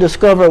also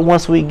discovered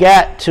once we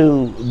got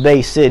to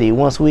Bay City,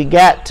 once we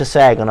got to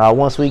Saginaw,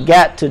 once we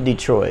got to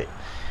Detroit,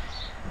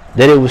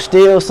 that it was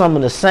still some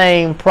of the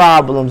same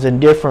problems in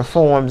different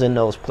forms in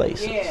those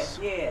places. Yes,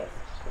 yes.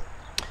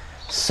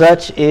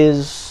 Such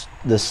is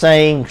the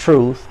same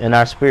truth in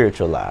our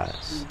spiritual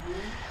lives.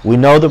 We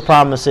know the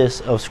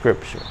promises of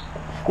Scripture.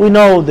 We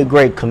know the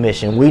Great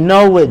Commission. We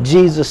know what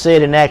Jesus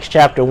said in Acts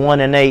chapter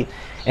 1 and 8.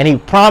 And he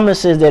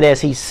promises that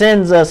as he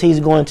sends us, he's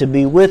going to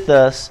be with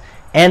us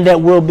and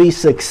that we'll be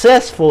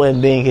successful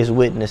in being his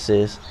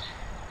witnesses.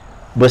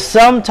 But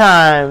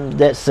sometimes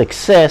that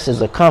success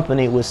is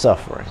accompanied with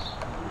suffering.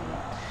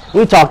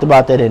 We talked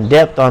about that in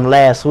depth on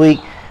last week.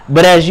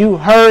 But as you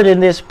heard in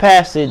this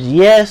passage,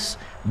 yes,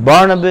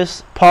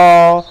 Barnabas,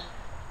 Paul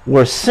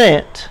were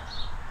sent.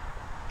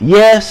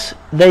 Yes,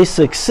 they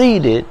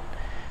succeeded,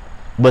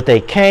 but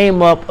they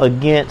came up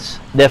against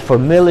that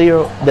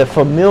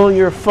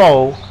familiar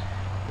foe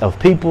of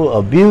people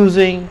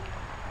abusing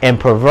and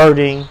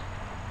perverting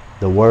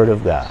the Word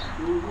of God.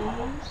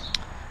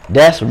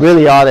 That's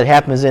really all that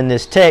happens in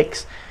this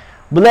text.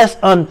 But let's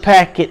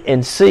unpack it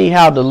and see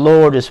how the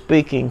Lord is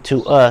speaking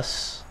to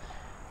us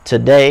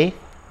today,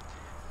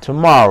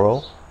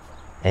 tomorrow,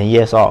 and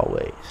yes,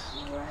 always.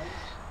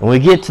 When we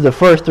get to the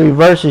first 3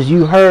 verses,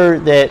 you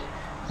heard that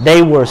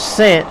they were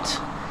sent,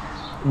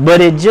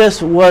 but it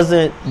just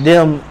wasn't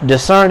them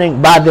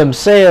discerning by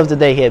themselves that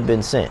they had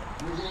been sent.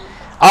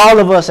 All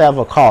of us have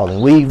a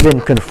calling. We've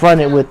been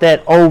confronted with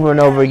that over and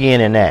over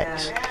again in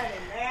Acts.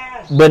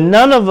 But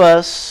none of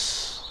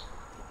us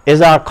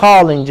is our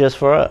calling just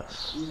for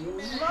us.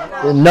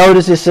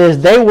 Notice it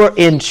says they were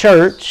in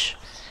church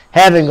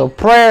having a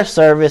prayer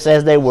service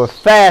as they were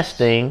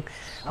fasting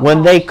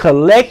when they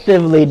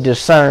collectively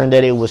discerned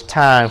that it was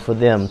time for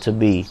them to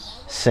be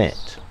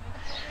sent.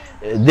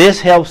 This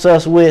helps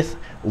us with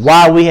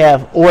why we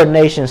have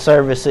ordination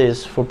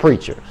services for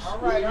preachers.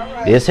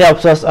 This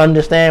helps us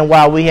understand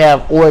why we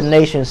have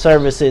ordination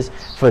services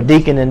for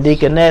deacon and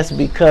deaconess,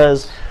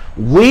 because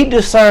we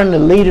discern the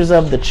leaders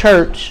of the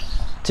church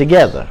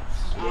together.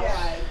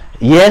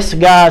 Yes,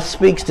 God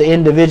speaks to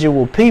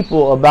individual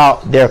people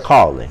about their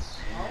calling,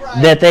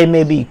 that they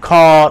may be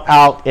called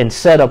out and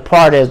set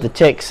apart, as the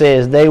text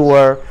says. They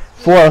were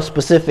for a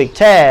specific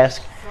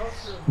task,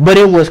 but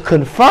it was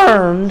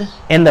confirmed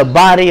in the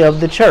body of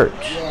the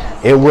church.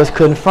 It was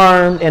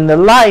confirmed in the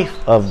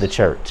life of the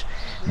church.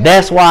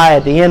 That's why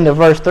at the end of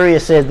verse 3 it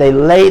says they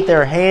laid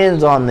their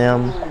hands on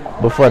them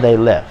before they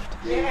left.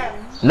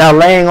 Now,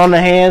 laying on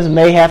the hands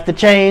may have to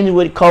change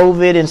with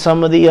COVID and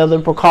some of the other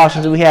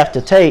precautions we have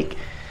to take,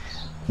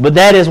 but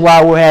that is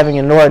why we're having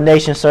an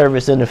ordination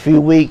service in a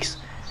few weeks,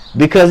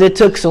 because it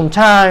took some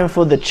time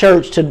for the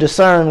church to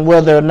discern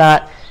whether or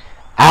not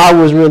I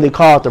was really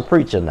called to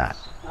preach or not.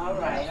 All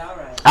right.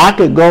 I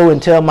could go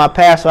and tell my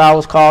pastor I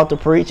was called to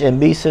preach and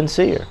be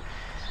sincere.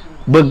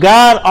 But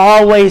God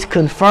always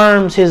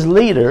confirms his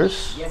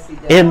leaders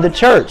in the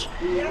church.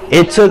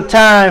 It took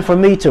time for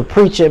me to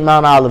preach at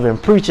Mount Olive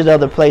and preach at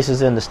other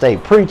places in the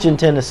state, preach in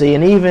Tennessee,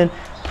 and even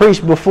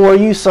preach before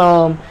you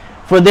some,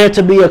 for there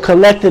to be a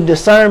collective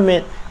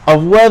discernment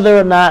of whether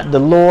or not the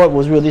Lord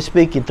was really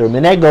speaking through me.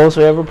 And that goes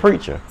for every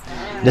preacher.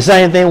 The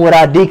same thing with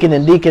our deacon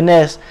and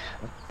deaconess.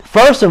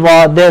 First of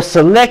all, they're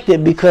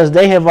selected because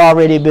they have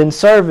already been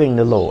serving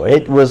the Lord.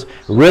 It was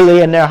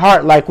really in their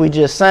heart, like we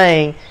just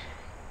sang.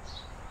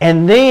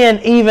 And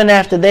then even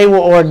after they were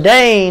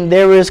ordained,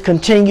 there is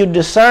continued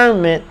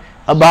discernment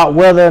about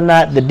whether or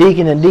not the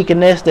deacon and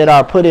deaconess that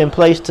are put in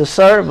place to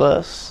serve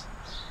us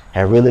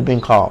have really been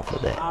called for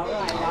that.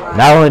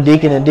 Not only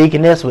deacon and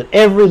deaconess, but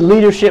every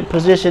leadership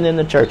position in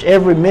the church,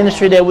 every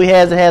ministry that we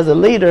have that has a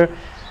leader,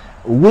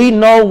 we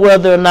know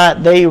whether or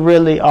not they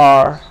really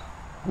are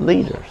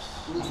leaders.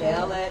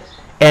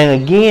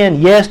 And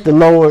again, yes, the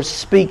Lord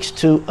speaks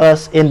to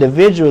us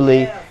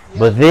individually,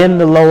 but then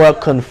the Lord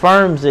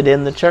confirms it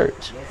in the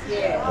church.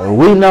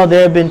 We know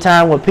there have been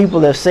times when people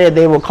have said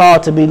they were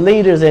called to be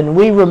leaders, and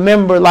we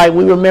remember like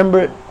we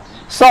remembered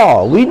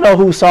Saul. We know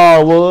who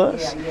Saul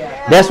was.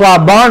 That's why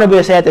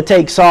Barnabas had to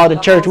take Saul to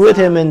church with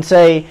him and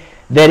say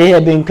that it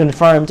had been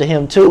confirmed to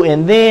him too.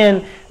 And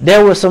then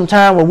there was some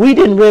time when we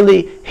didn't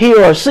really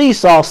hear or see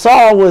Saul.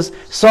 Saul was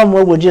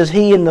somewhere with just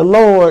he and the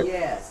Lord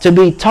to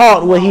be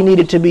taught what he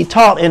needed to be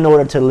taught in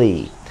order to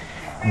lead.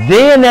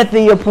 Then at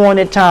the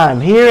appointed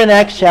time, here in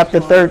Acts chapter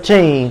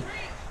 13,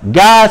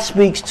 God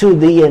speaks to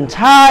the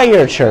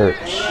entire church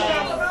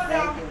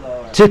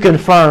to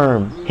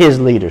confirm his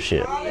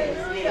leadership,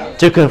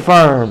 to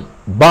confirm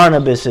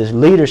Barnabas'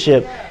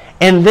 leadership.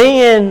 And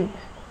then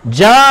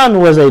John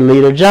was a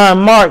leader,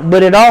 John Mark,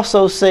 but it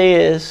also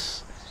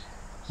says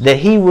that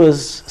he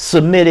was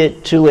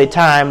submitted to a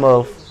time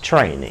of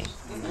training.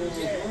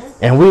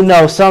 And we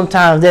know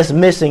sometimes that's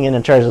missing in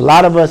the church. A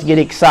lot of us get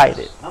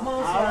excited.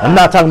 I'm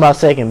not talking about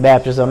Second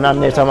Baptist. I'm not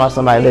talking about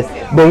somebody else.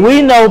 But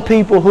we know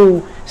people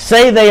who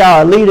say they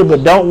are a leader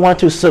but don't want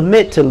to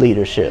submit to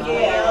leadership.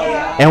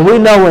 And we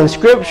know in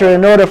Scripture,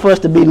 in order for us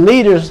to be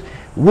leaders,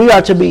 we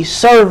are to be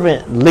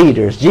servant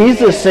leaders.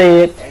 Jesus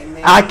said,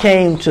 I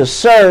came to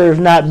serve,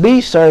 not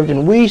be served,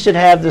 and we should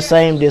have the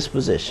same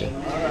disposition.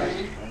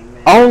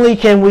 Only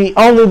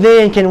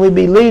then can we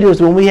be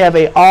leaders when we have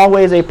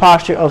always a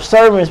posture of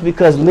servants,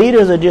 because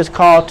leaders are just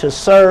called to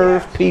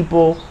serve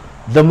people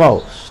the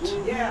most,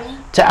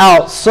 to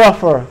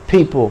outsuffer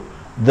people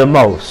the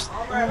most,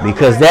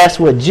 because that's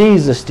what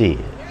Jesus did.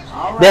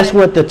 That's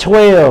what the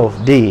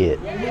 12 did.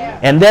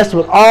 And that's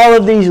what all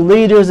of these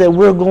leaders that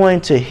we're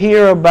going to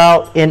hear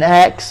about in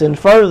Acts and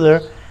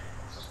further,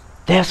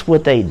 that's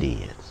what they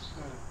did.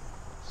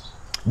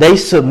 They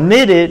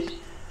submitted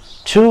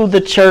to the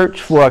church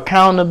for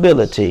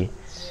accountability,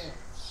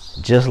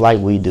 just like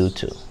we do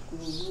too.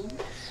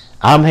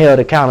 I'm held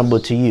accountable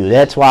to you.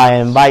 That's why I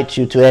invite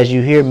you to, as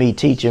you hear me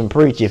teach and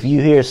preach, if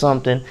you hear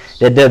something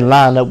that doesn't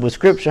line up with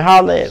Scripture,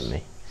 holler at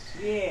me.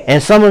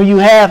 And some of you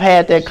have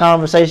had that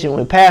conversation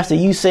with Pastor.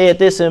 You said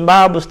this in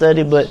Bible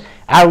study, but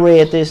I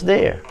read this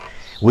there.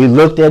 We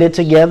looked at it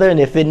together, and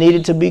if it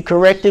needed to be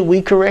corrected,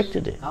 we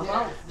corrected it.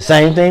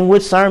 Same thing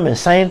with sermons.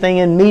 Same thing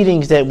in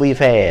meetings that we've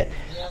had.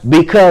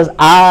 Because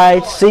I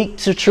seek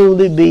to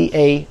truly be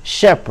a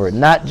shepherd,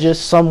 not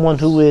just someone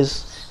who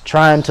is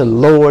trying to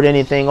lord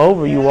anything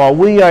over you all.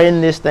 We are in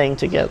this thing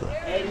together.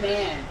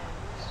 Amen.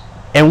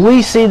 And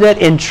we see that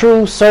in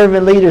true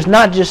servant leaders,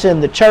 not just in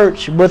the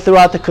church, but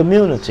throughout the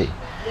community.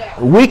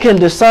 We can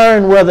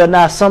discern whether or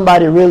not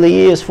somebody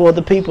really is for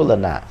the people or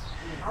not.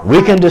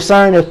 We can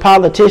discern if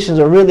politicians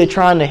are really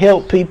trying to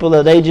help people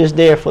or they just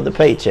there for the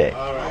paycheck.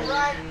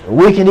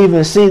 We can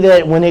even see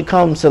that when it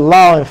comes to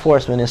law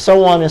enforcement and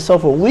so on and so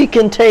forth. We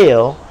can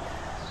tell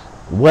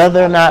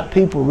whether or not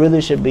people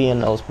really should be in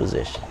those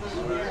positions.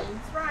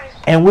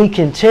 And we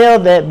can tell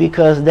that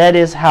because that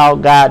is how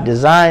God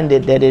designed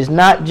it. That is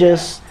not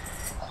just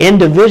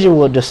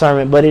individual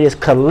discernment, but it is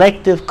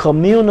collective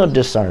communal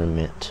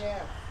discernment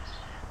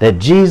that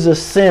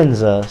Jesus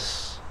sends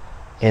us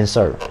in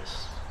service.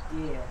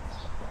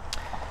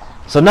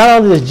 So not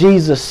only does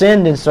Jesus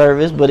send in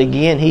service, but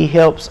again, he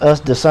helps us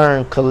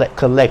discern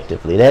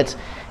collectively. That's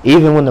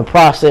even when the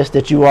process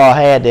that you all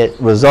had that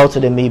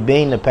resulted in me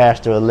being the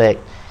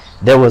pastor-elect,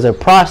 there was a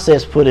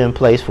process put in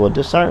place for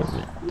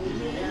discernment.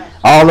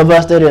 All of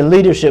us that are in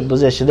leadership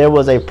position, there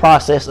was a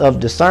process of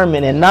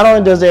discernment. And not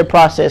only does that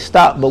process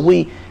stop, but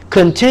we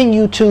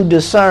continue to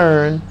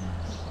discern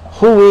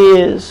who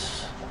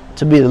is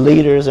to be the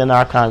leaders in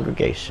our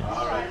congregation,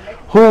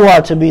 who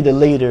are to be the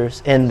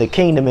leaders in the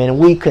kingdom, and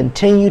we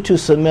continue to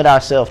submit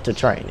ourselves to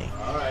training.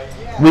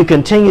 We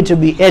continue to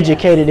be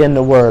educated in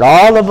the Word.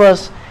 All of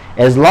us,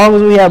 as long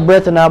as we have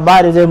breath in our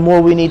bodies, there's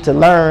more we need to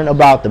learn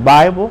about the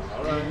Bible,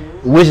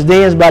 which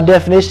then by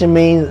definition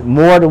means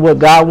more to what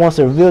God wants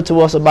to reveal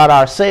to us about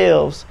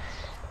ourselves.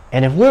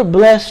 And if we're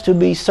blessed to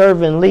be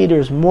servant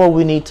leaders, more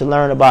we need to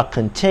learn about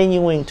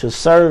continuing to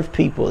serve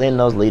people in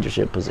those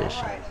leadership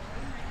positions.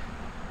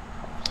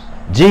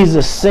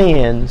 Jesus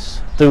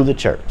sends through the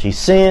church. He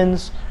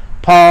sends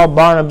Paul,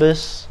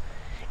 Barnabas,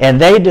 and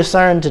they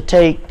discern to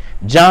take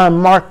John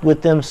Mark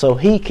with them so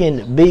he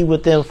can be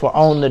with them for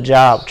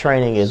on-the-job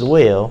training as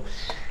well.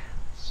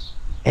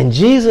 And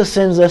Jesus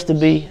sends us to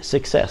be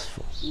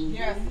successful.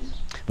 Yes.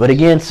 But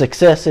again,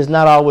 success is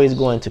not always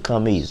going to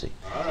come easy.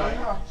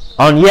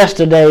 On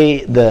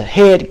yesterday, the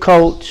head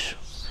coach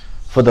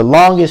for the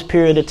longest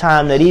period of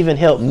time that even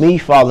helped me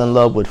fall in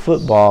love with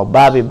football,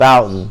 Bobby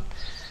Bowden,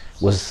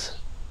 was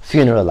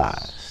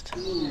funeralized.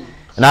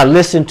 And I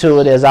listened to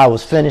it as I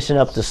was finishing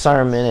up the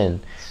sermon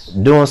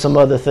and doing some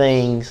other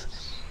things.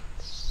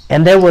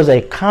 And there was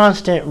a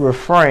constant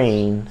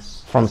refrain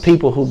from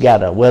people who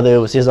got up, whether it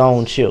was his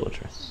own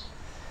children,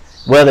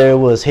 whether it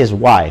was his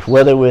wife,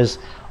 whether it was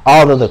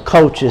all of the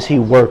coaches he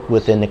worked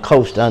with and the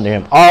coached under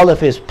him, all of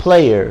his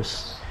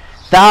players,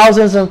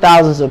 thousands and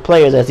thousands of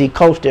players as he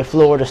coached at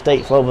Florida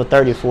State for over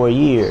 34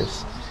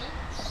 years.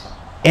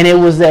 And it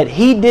was that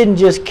he didn't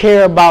just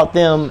care about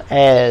them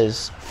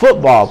as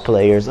football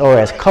players or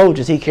as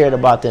coaches. He cared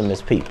about them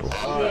as people.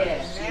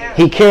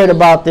 He cared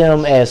about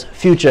them as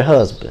future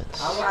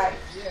husbands.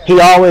 He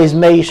always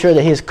made sure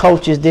that his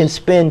coaches didn't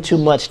spend too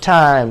much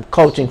time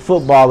coaching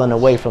football and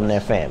away from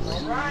their family.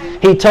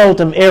 He told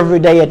them every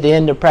day at the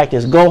end of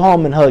practice, go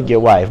home and hug your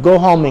wife. Go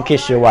home and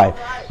kiss your wife.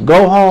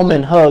 Go home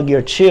and hug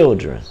your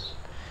children.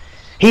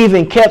 He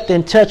even kept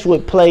in touch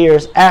with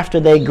players after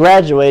they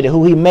graduated,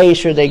 who he made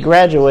sure they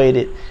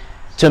graduated,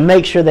 to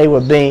make sure they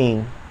were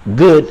being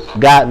good,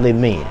 godly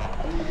men.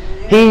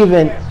 He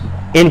even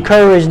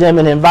encouraged them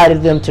and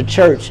invited them to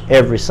church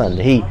every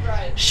Sunday. He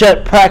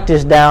shut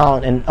practice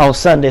down on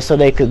Sunday so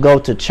they could go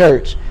to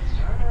church.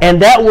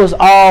 And that was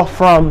all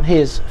from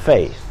his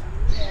faith.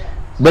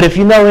 But if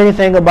you know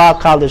anything about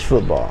college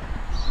football,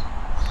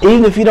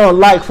 even if you don't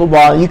like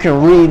football and you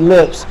can read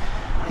lips,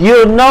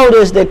 you'll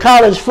notice that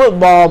college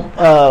football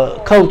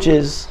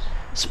coaches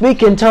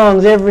speak in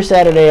tongues every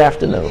Saturday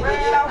afternoon.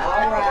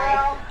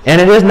 And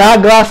it is not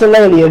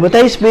glossolalia, but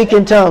they speak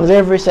in tongues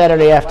every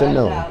Saturday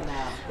afternoon.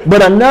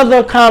 But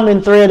another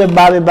common thread of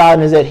Bobby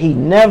Bowden is that he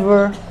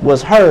never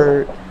was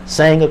heard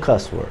saying a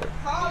cuss word.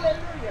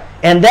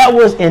 And that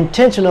was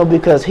intentional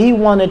because he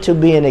wanted to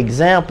be an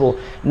example,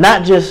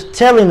 not just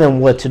telling them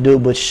what to do,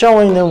 but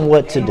showing them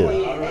what to do.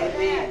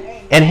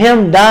 And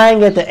him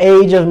dying at the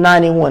age of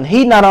 91,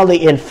 he not only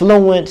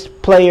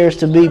influenced players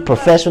to be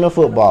professional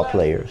football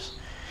players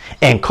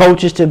and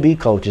coaches to be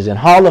coaches and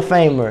Hall of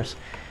Famers,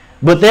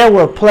 but there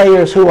were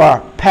players who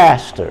are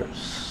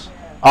pastors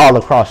all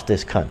across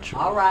this country.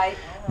 All right.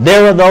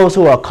 There are those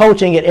who are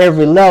coaching at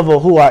every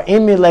level who are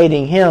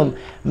emulating him,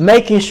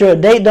 making sure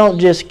they don't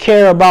just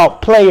care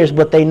about players,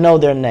 but they know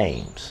their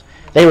names.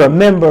 They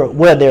remember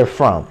where they're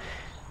from.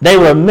 They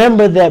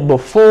remember that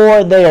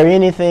before they are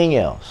anything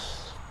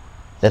else,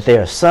 that they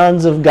are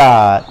sons of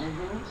God,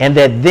 and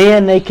that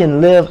then they can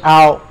live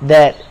out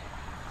that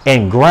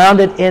and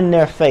ground it in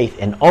their faith.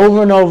 And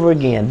over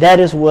again, that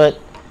is what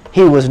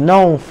he was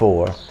known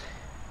for.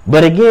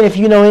 But again, if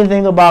you know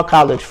anything about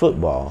college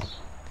football,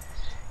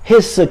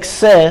 his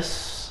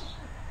success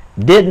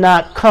did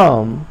not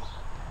come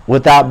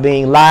without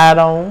being lied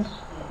on.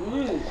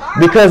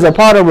 Because a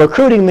part of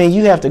recruiting means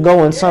you have to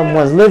go in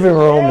someone's living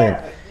room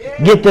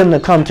and get them to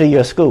come to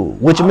your school,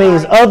 which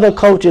means other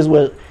coaches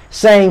were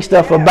saying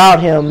stuff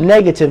about him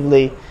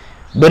negatively,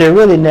 but it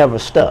really never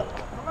stuck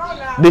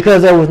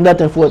because there was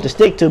nothing for it to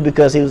stick to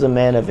because he was a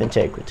man of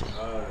integrity.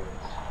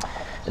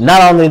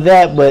 Not only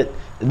that, but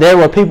there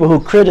were people who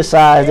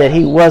criticized that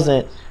he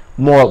wasn't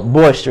more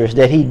boisterous,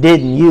 that he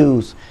didn't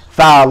use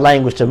foul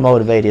language to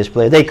motivate his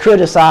players. They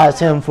criticized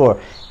him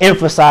for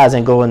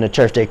emphasizing going to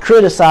church. They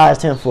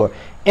criticized him for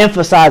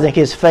emphasizing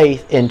his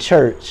faith in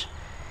church.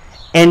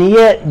 And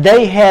yet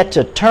they had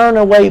to turn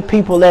away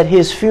people at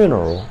his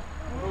funeral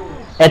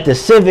at the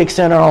Civic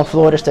Center on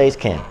Florida State's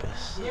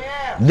campus.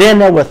 Then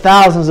there were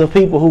thousands of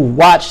people who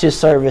watched his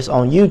service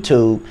on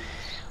YouTube,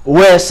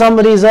 where some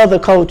of these other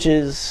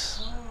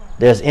coaches,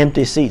 there's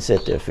empty seats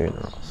at their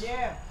funerals.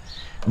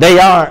 They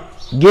aren't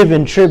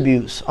giving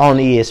tributes on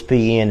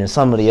ESPN and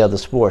some of the other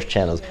sports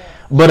channels.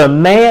 But a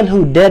man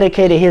who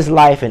dedicated his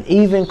life and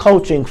even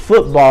coaching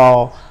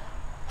football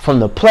from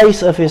the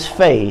place of his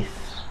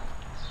faith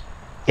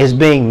is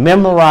being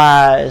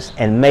memorized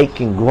and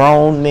making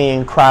grown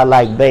men cry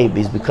like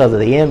babies because of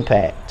the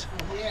impact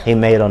he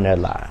made on their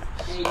lives.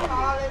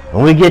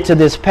 When we get to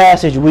this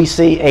passage, we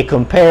see a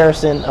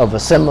comparison of a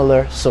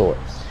similar sort.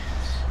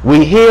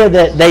 We hear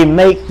that they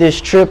make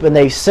this trip and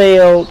they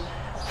sailed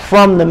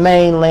from the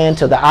mainland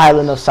to the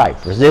island of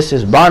Cyprus. This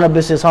is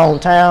Barnabas'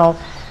 hometown,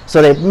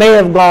 so they may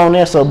have gone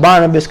there so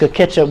Barnabas could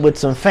catch up with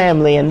some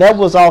family, and that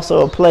was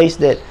also a place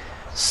that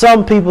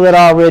some people had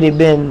already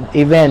been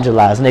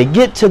evangelized. And they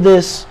get to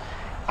this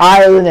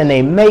island and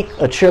they make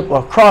a trip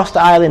across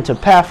the island to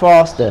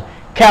Paphos, the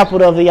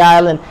capital of the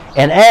island,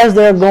 and as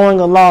they're going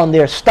along,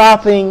 they're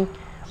stopping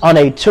on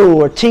a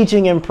tour,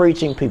 teaching and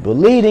preaching people,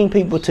 leading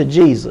people to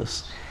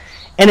Jesus.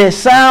 And it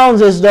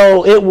sounds as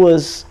though it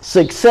was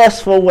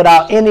successful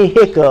without any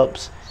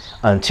hiccups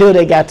until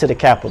they got to the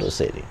capital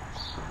city.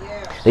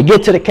 They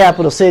get to the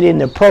capital city, and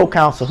the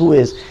proconsul, who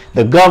is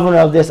the governor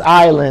of this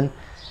island,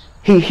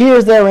 he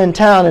hears they're in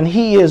town and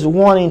he is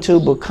wanting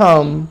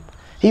to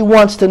he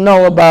wants to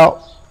know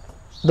about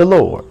the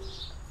Lord.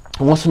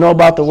 He wants to know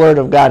about the Word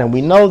of God. And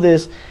we know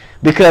this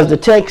because the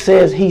text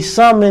says he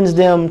summons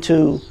them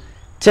to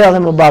tell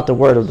him about the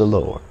Word of the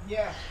Lord.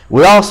 Yeah.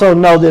 We also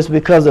know this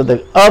because of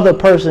the other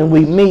person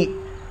we meet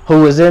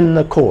who is in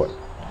the court.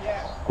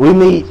 Yeah. We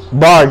meet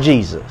Bar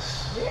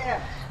Jesus.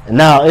 Yeah.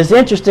 Now, it's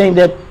interesting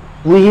that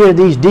we hear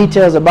these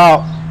details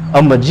about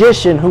a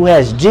magician who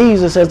has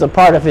Jesus as a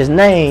part of his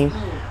name,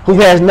 who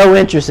has no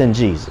interest in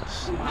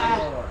Jesus.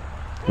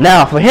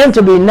 Now, for him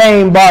to be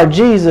named Bar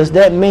Jesus,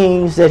 that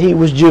means that he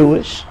was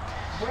Jewish,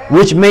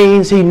 which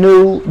means he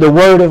knew the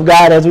Word of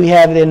God as we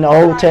have it in the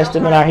Old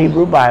Testament, our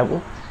Hebrew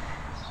Bible.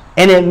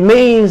 And it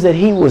means that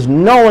he was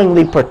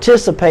knowingly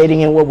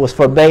participating in what was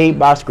forbade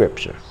by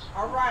Scripture.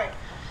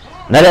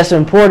 Now that's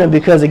important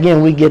because,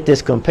 again, we get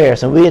this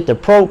comparison. We get the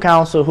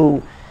proconsul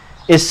who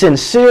is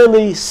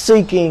sincerely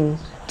seeking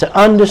to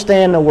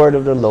understand the word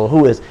of the Lord,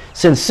 who is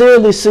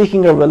sincerely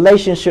seeking a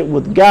relationship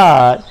with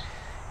God,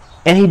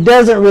 and he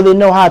doesn't really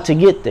know how to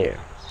get there.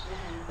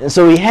 And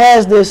so he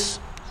has this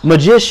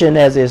magician,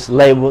 as it's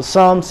labeled.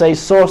 Some say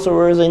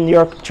sorcerers in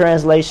your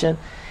translation.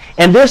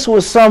 And this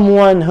was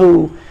someone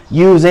who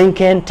used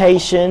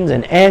incantations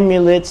and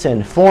amulets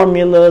and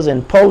formulas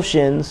and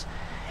potions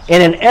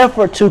in an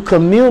effort to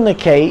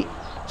communicate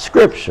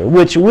Scripture,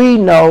 which we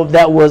know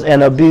that was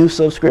an abuse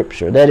of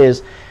Scripture. That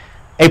is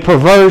a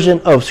perversion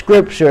of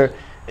Scripture,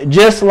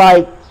 just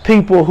like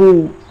people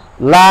who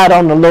lied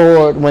on the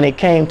Lord when it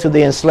came to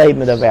the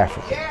enslavement of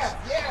Africans.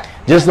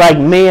 Just like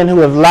men who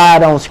have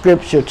lied on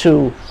Scripture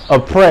to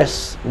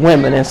oppress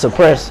women and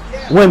suppress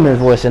women's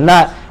voice and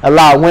not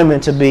allow women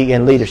to be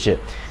in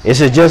leadership.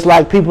 This is just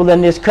like people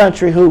in this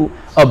country who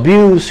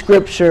abuse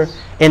Scripture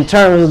in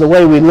terms of the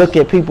way we look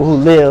at people who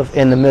live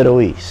in the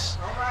Middle East,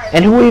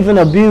 and who even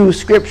abuse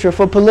Scripture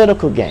for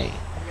political gain.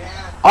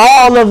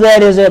 All of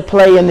that is at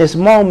play in this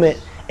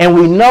moment, and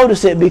we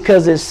notice it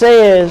because it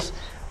says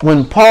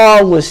when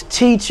Paul was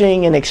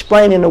teaching and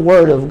explaining the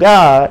Word of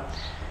God,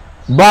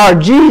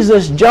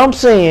 Bar-Jesus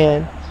jumps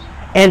in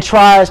and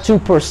tries to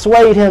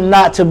persuade him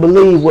not to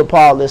believe what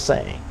Paul is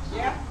saying.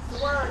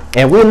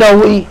 And we know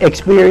we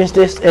experience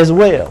this as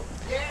well.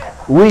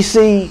 We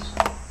see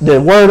the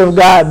Word of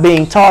God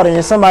being taught, and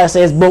then somebody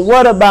says, but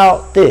what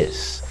about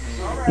this?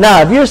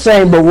 Now, if you're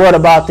saying, but what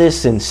about this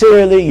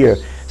sincerely, you're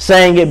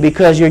saying it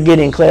because you're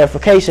getting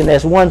clarification,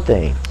 that's one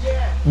thing.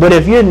 But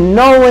if you're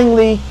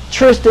knowingly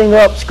twisting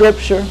up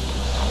Scripture,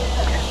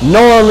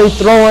 knowingly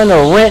throwing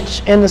a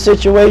wrench in the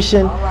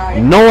situation,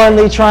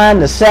 knowingly trying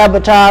to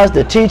sabotage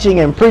the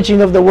teaching and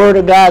preaching of the Word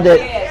of God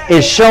that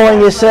is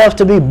showing itself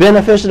to be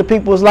beneficial to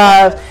people's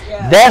lives,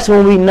 that's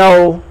when we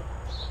know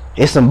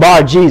it's some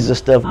Bar-Jesus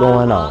stuff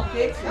going on.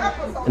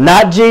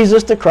 Not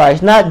Jesus the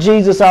Christ, not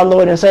Jesus our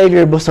Lord and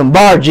Savior, but some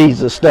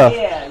Bar-Jesus stuff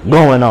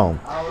going on.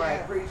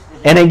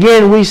 And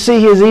again, we see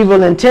his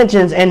evil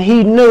intentions, and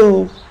he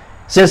knew,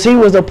 since he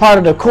was a part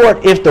of the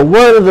court, if the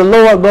word of the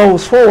Lord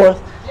goes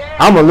forth,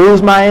 I'm going to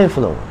lose my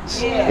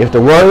influence. If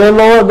the word of the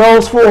Lord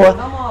goes forth,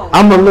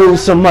 I'm going to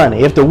lose some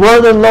money. If the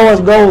word of the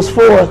Lord goes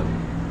forth,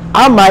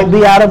 I might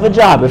be out of a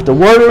job. If the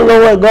word of the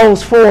Lord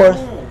goes forth,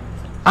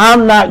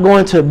 I'm not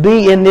going to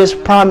be in this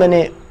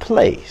prominent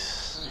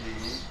place.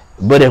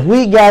 But if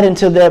we got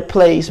into that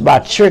place by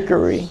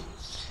trickery,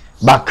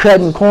 by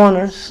cutting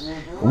corners,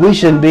 we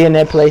shouldn't be in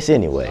that place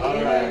anyway.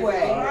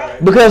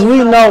 Because we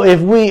know if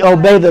we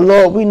obey the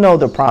Lord, we know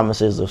the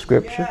promises of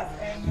Scripture.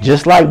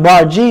 Just like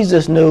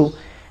Bar-Jesus knew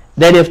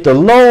that if the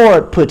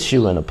Lord puts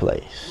you in a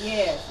place,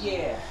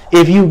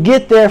 if you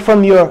get there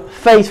from your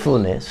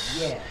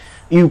faithfulness,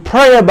 you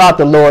pray about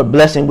the Lord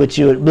blessing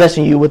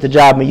you with the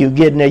job, and you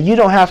get in there, you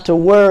don't have to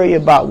worry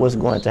about what's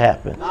going to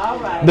happen.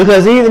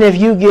 Because even if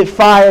you get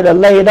fired or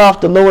laid off,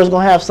 the Lord's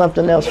going to have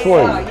something else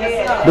for you.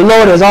 The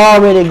Lord has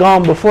already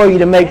gone before you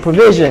to make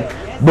provision.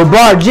 But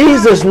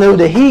Bar-Jesus knew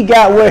that he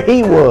got where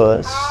he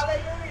was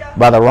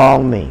by the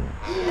wrong means.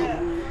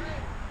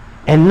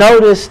 And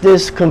notice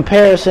this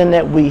comparison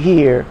that we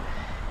hear,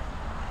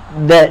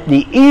 that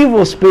the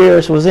evil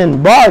spirits was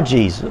in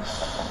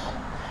Bar-Jesus.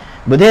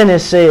 But then it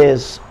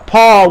says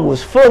Paul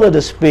was full of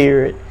the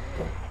Spirit,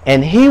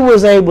 and he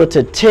was able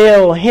to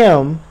tell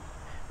him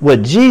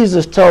what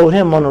Jesus told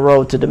him on the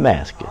road to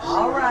Damascus.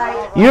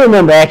 You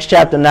remember Acts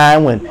chapter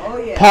 9 when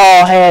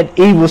Paul had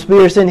evil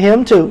spirits in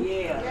him too.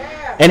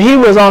 And he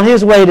was on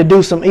his way to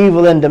do some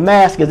evil in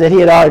Damascus that he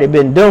had already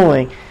been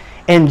doing.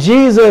 And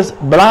Jesus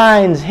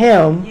blinds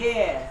him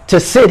to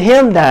sit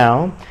him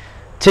down,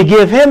 to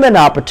give him an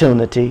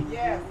opportunity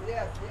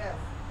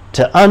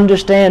to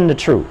understand the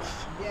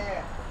truth.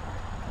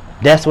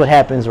 That's what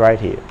happens right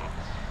here.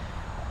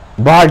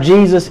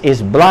 Bar-Jesus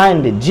is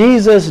blinded.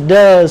 Jesus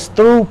does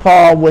through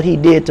Paul what he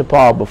did to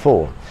Paul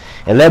before.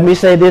 And let me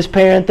say this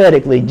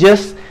parenthetically,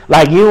 just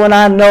like you and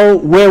I know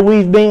where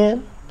we've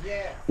been,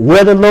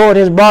 where the Lord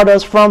has brought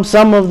us from,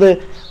 some of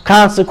the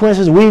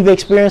consequences we've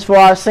experienced for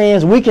our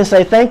sins, we can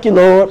say thank you,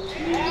 Lord,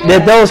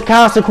 that those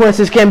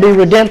consequences can be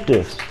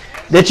redemptive.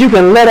 That you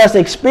can let us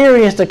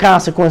experience the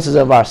consequences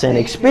of our sin,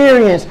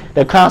 experience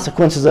the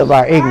consequences of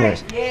our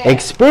ignorance,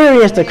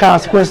 experience the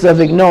consequences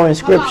of ignoring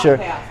Scripture.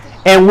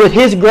 And with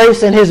His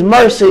grace and His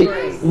mercy,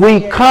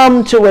 we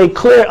come to a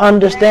clear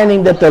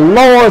understanding that the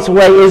Lord's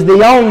way is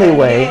the only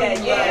way,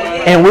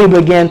 and we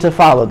begin to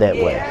follow that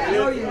way.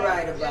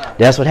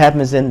 That's what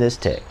happens in this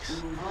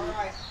text.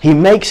 He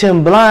makes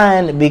him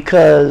blind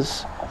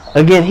because,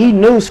 again, he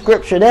knew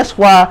Scripture. That's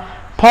why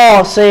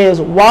Paul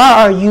says,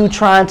 why are you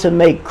trying to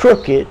make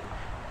crooked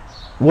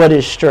what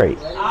is straight?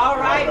 All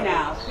right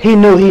now. He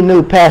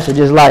knew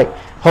passages like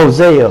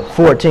Hosea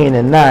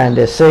 14:9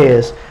 that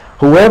says,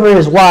 whoever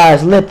is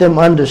wise, let them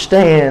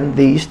understand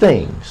these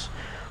things.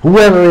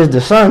 Whoever is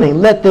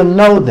discerning, let them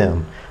know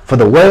them. For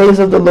the ways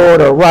of the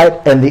Lord are right,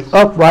 and the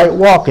upright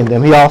walk in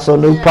them. He also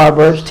knew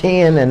Proverbs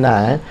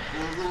 10:9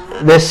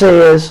 that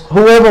says,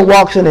 whoever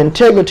walks in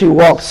integrity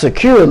walks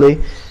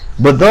securely,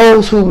 but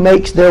those who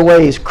makes their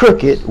ways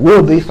crooked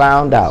will be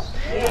found out.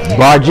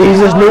 Bar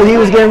Jesus knew he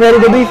was getting ready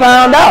to be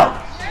found out.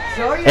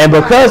 And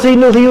because he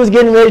knew he was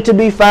getting ready to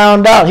be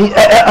found out, he,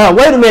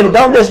 wait a minute,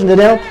 don't listen to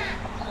them.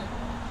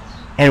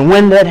 And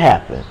when that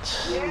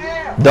happens,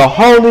 the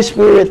Holy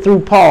Spirit through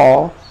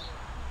Paul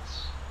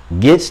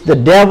gets the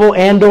devil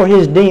and or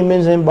his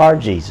demons in Bar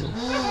Jesus.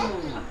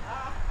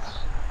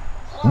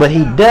 But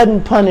he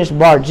doesn't punish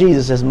Bar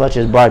Jesus as much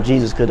as Bar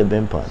Jesus could have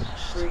been punished.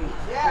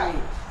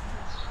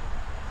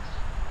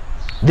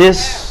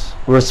 This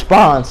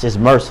response is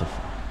merciful.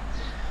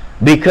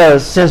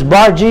 Because since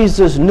Bar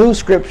Jesus knew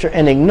Scripture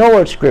and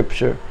ignored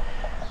Scripture,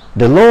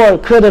 the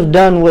Lord could have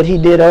done what he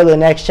did earlier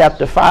in Acts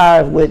chapter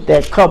 5 with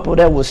that couple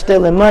that was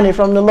stealing money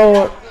from the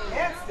Lord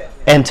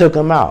and took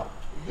them out.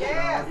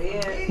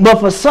 But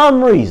for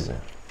some reason,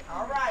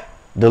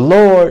 the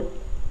Lord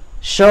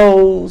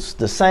shows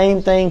the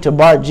same thing to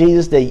Bar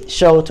Jesus that he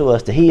showed to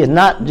us, that he is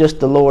not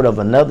just the Lord of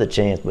another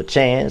chance, but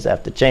chance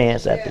after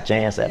chance after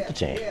chance after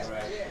chance.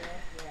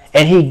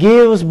 And he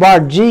gives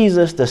Bar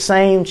Jesus the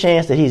same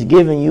chance that he's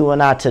giving you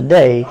and I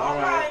today.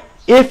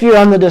 If you're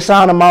under the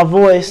sound of my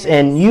voice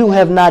and you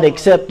have not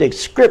accepted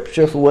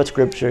Scripture for what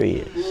Scripture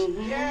is.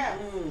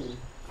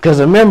 Because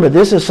remember,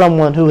 this is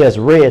someone who has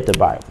read the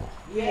Bible.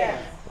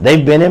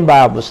 They've been in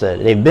Bible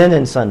study. They've been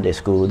in Sunday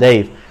school.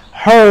 They've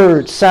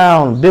heard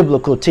sound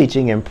biblical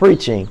teaching and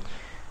preaching.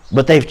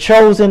 But they've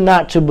chosen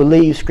not to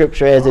believe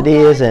Scripture as it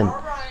is and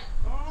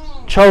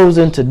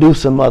chosen to do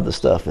some other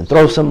stuff and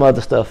throw some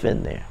other stuff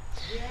in there.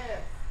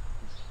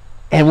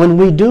 And when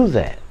we do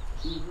that,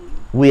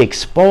 we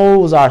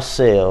expose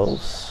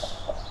ourselves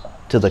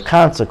to the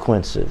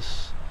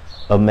consequences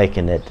of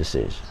making that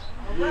decision.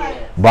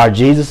 Bar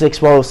Jesus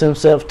exposed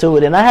himself to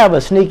it. And I have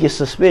a sneaky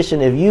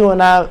suspicion if you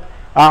and I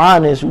are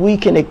honest,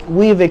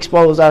 we've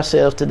exposed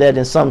ourselves to that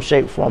in some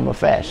shape, form, or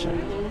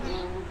fashion.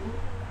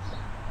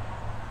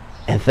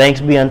 And thanks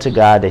be unto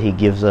God that he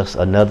gives us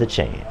another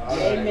chance.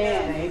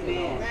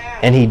 Amen.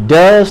 And he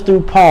does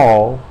through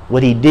Paul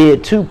what he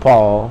did to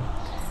Paul.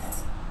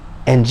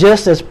 And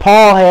just as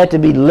Paul had to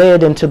be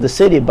led into the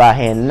city by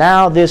hand,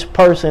 now this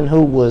person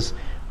who was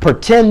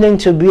pretending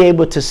to be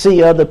able to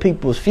see other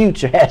people's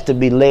future has to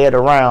be led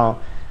around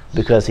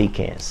because he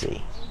can't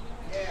see.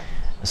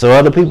 So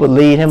other people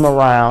lead him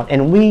around,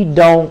 and we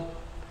don't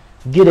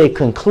get a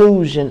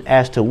conclusion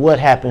as to what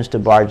happens to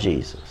Bar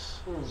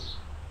Jesus.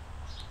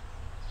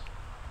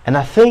 And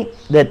I think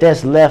that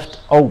that's left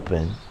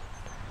open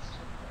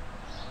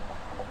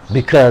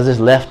because it's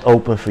left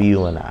open for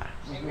you and I.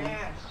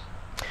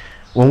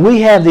 When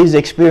we have these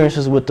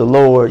experiences with the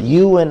Lord,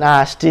 you and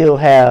I still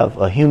have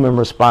a human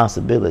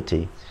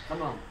responsibility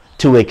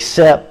to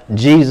accept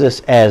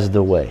Jesus as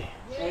the way.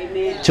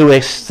 Amen. To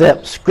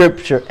accept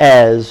Scripture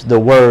as the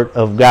Word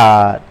of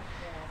God,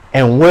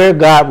 and where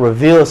God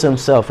reveals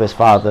himself as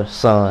Father,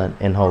 Son,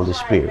 and Holy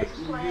Spirit.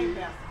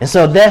 And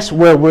so that's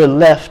where we're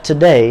left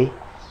today,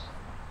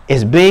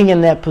 is being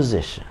in that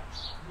position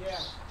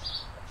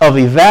of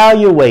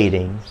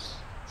evaluating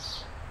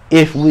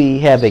if we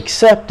have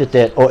accepted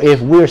that or if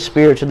we're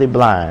spiritually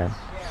blind,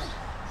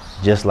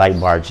 just like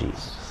Bar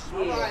Jesus.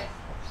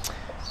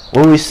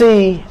 Well, we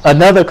see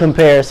another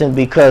comparison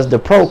because the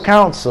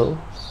proconsul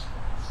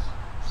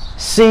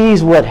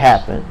sees what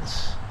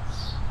happens.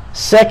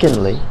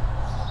 Secondly,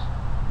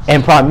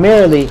 and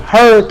primarily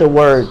heard the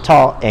word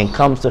taught and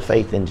comes to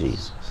faith in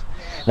Jesus.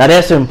 Now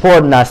that's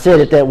important. I said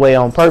it that way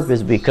on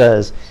purpose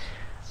because,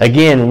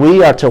 again,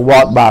 we are to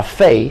walk by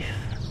faith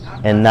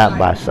and not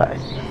by sight.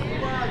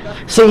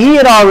 See, he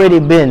had already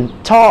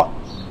been taught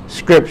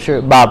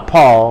Scripture by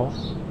Paul.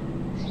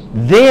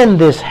 Then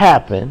this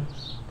happened.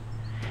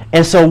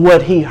 And so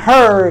what he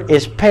heard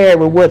is paired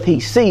with what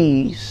he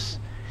sees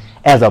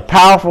as a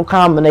powerful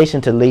combination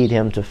to lead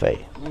him to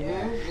faith.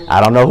 I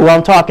don't know who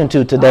I'm talking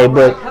to today,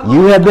 but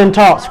you have been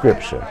taught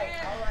Scripture.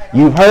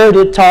 You've heard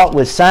it taught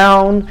with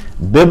sound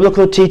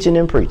biblical teaching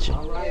and preaching.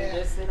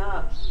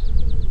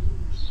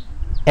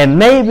 And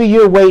maybe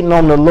you're waiting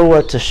on the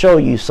Lord to show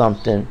you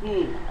something.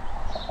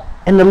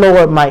 And the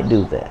Lord might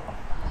do that.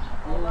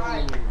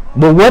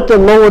 But what the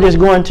Lord is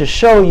going to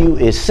show you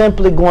is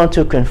simply going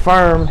to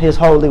confirm his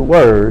holy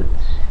word.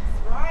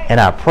 And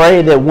I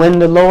pray that when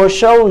the Lord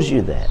shows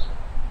you that,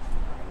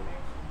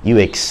 you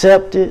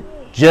accept it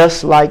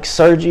just like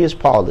Sergius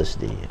Paulus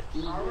did.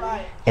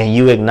 And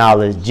you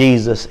acknowledge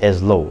Jesus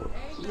as Lord.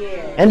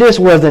 And this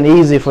wasn't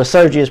easy for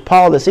Sergius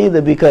Paulus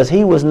either because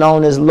he was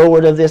known as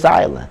Lord of this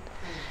island.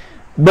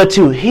 But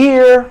to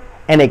hear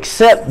and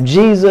accept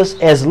Jesus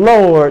as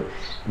Lord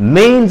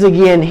means,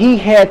 again, he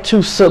had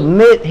to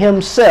submit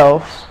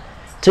himself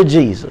to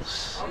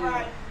Jesus.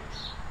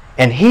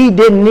 And he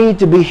didn't need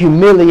to be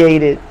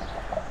humiliated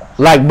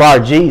like Bar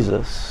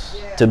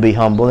Jesus to be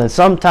humble. And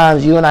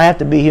sometimes you and I have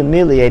to be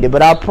humiliated.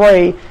 But I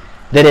pray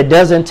that it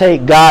doesn't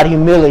take God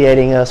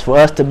humiliating us for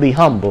us to be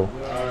humble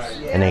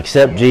and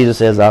accept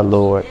Jesus as our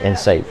Lord and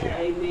Savior.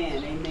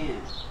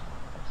 Amen.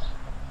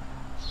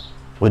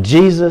 Well,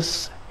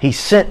 Jesus, he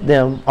sent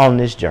them on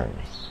this journey.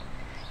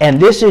 And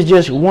this is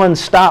just one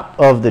stop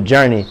of the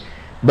journey.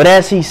 But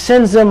as he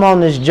sends them on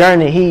this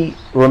journey, he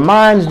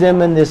reminds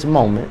them in this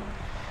moment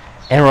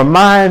and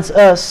reminds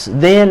us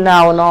then,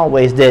 now, and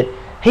always that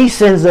he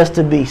sends us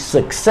to be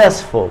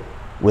successful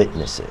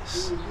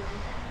witnesses.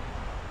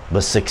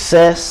 But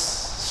success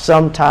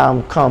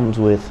sometimes comes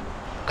with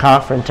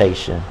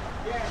confrontation.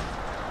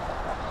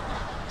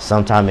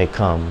 Sometimes it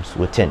comes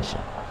with tension.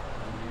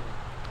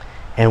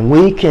 And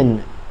we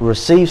can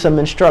receive some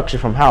instruction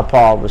from how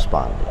Paul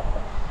responded.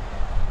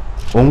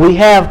 When we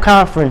have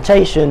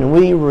confrontation,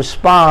 we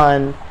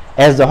respond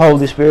as the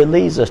Holy Spirit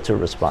leads us to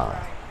respond.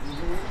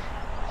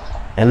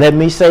 And let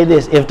me say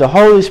this, if the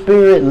Holy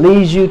Spirit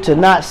leads you to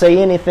not say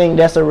anything,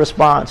 that's a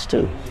response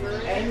too.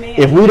 Amen.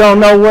 If we don't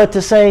know what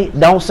to say,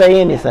 don't say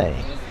anything.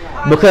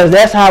 Because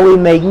that's how we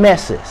make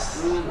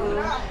messes.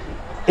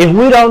 If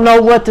we don't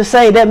know what to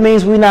say, that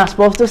means we're not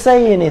supposed to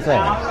say anything.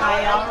 All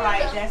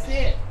right, that's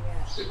it.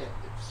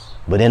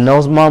 But in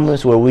those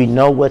moments where we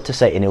know what to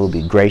say, and it will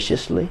be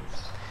graciously,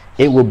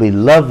 it will be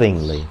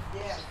lovingly,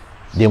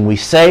 then we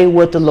say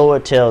what the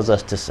Lord tells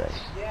us to say.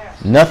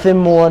 Nothing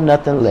more,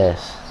 nothing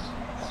less,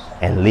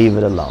 and leave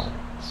it alone.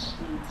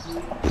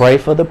 Pray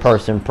for the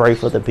person, pray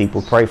for the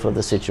people, pray for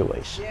the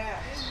situation.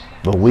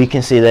 But we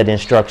can see that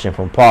instruction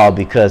from Paul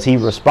because he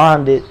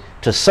responded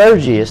to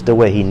Sergius the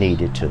way he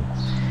needed to.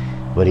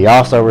 But he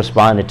also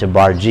responded to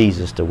Bar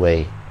Jesus the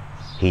way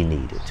he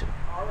needed to.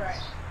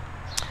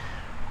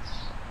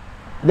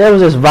 There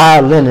was this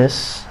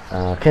violinist,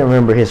 I can't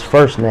remember his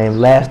first name,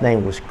 last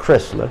name was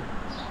Chrysler.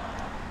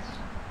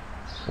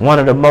 One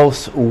of the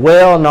most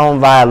well-known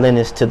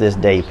violinists to this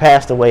day,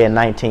 passed away in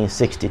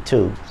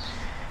 1962.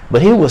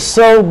 But he was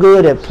so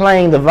good at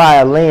playing the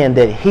violin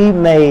that he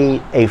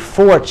made a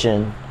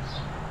fortune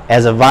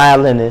as a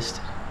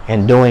violinist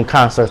and doing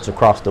concerts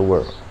across the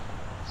world.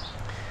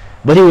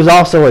 But he was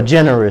also a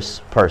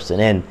generous person,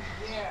 and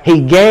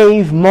he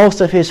gave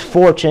most of his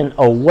fortune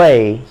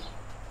away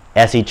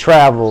as he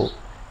traveled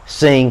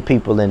seeing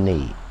people in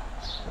need.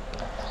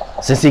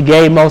 Since he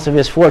gave most of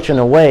his fortune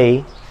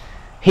away,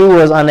 he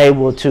was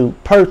unable to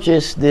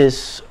purchase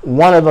this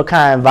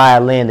one-of-a-kind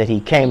violin that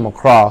he came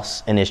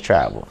across in his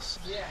travels.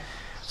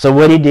 So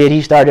what he did,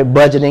 he started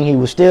budgeting. He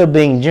was still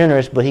being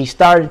generous, but he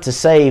started to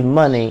save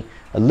money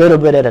a little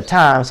bit at a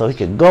time so he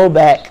could go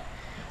back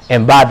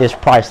and buy this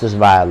priceless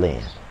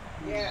violin.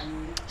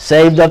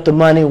 Saved up the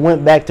money,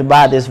 went back to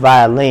buy this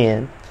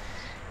violin.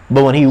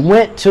 But when he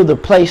went to the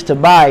place to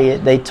buy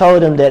it, they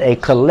told him that a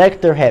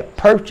collector had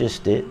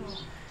purchased it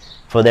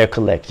for their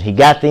collection. He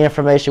got the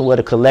information where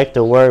the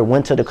collector were,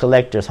 went to the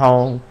collector's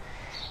home,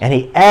 and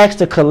he asked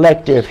the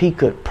collector if he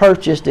could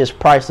purchase this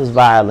priceless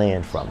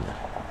violin from them.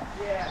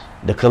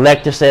 The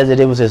collector says that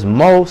it was his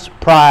most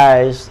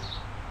prized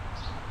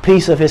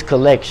piece of his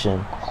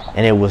collection,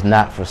 and it was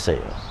not for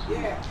sale.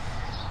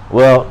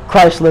 Well,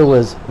 Chrysler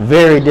was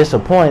very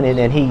disappointed,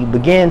 and he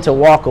began to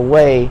walk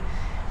away.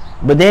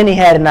 But then he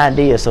had an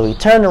idea, so he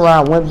turned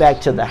around, went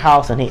back to the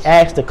house, and he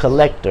asked the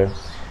collector,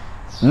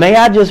 "May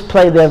I just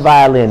play that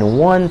violin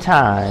one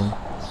time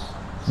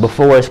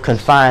before it's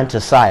confined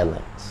to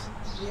silence?"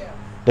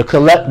 The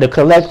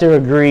collector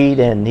agreed,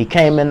 and he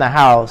came in the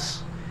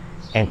house,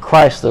 and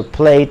Chrysler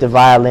played the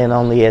violin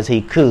only as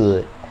he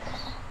could.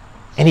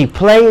 And he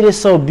played it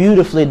so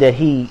beautifully that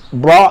he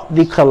brought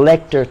the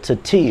collector to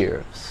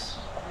tears.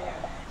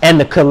 And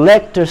the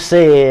collector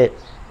said,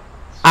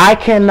 "I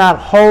cannot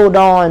hold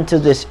on to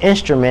this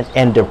instrument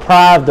and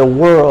deprive the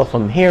world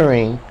from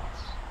hearing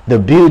the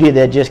beauty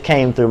that just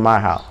came through my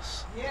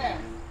house.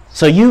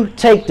 So you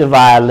take the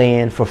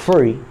violin for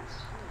free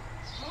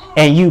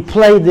and you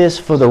play this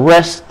for the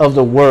rest of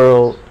the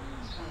world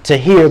to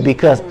hear,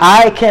 because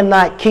I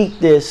cannot keep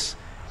this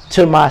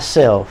to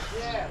myself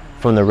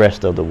from the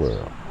rest of the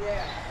world."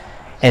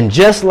 And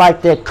just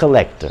like that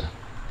collector,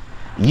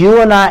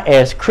 you and I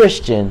as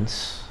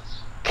Christians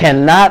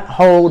cannot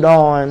hold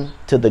on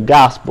to the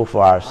gospel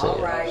for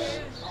ourselves.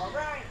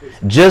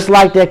 Just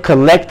like that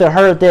collector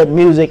heard that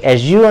music,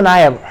 as you and I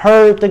have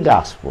heard the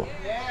gospel,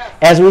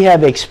 as we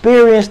have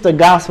experienced the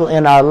gospel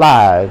in our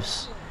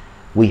lives,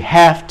 we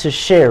have to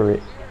share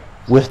it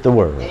with the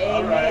world.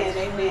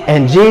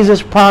 And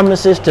Jesus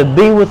promises to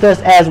be with us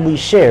as we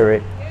share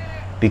it,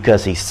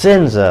 because he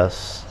sends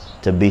us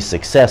to be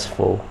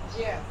successful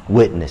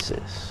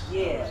witnesses.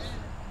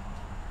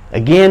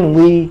 Again,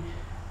 we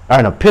are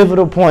in a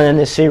pivotal point in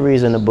this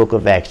series in the book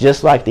of Acts,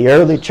 just like the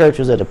early church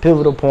was at a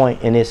pivotal point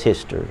in its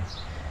history.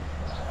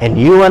 And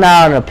you and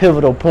I are in a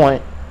pivotal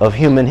point of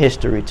human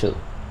history too.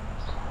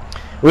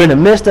 We're in the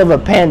midst of a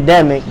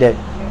pandemic that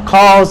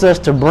calls us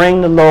to bring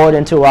the Lord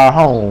into our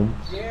home,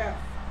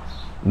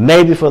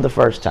 maybe for the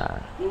first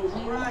time.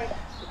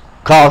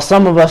 Calls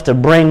some of us to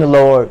bring the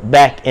Lord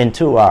back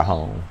into our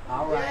home.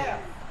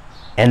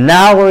 And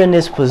now we're in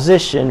this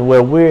position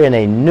where we're in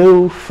a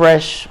new,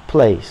 fresh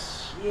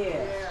place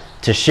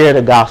to share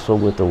the gospel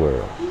with the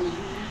world.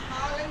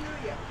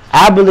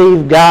 I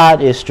believe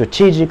God is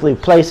strategically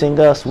placing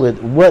us with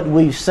what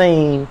we've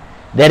seen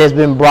that has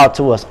been brought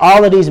to us.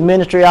 All of these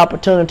ministry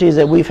opportunities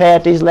that we've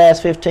had these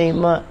last 15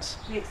 months,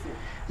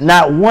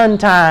 Not one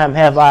time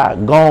have I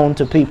gone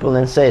to people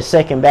and said,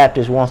 Second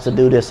Baptist wants to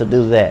do this or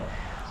do that.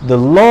 The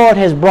Lord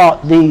has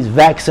brought these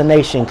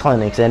vaccination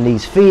clinics and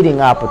these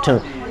feeding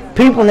opportunities.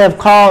 People have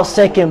called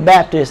Second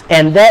Baptist,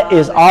 and that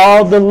is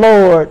all the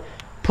Lord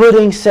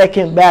putting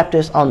Second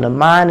Baptist on the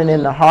mind and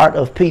in the heart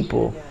of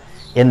people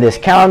in this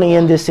county,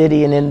 in this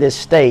city, and in this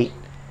state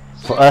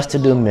for us to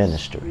do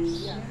ministry.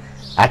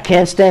 I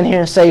can't stand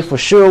here and say for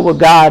sure what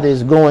God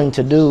is going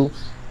to do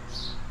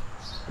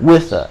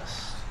with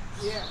us.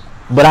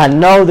 But I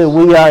know that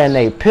we are in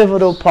a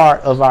pivotal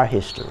part of our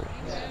history.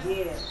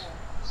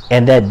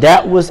 And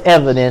that was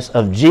evidence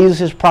of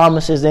Jesus'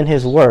 promises in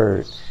his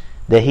word,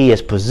 that he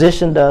has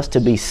positioned us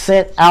to be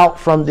sent out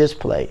from this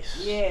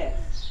place.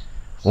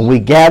 When we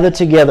gather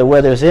together,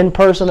 whether it's in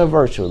person or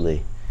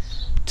virtually,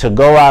 to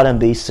go out and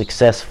be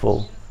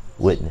successful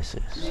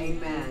witnesses.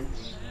 Amen.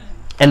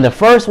 And the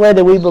first way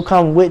that we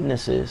become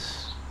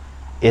witnesses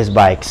is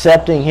by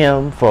accepting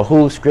him for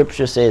who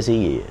Scripture says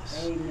he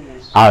is.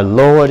 Amen. Our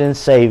Lord and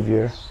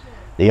Savior,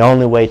 the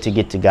only way to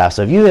get to God.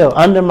 So if you're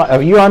under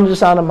the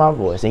sound of my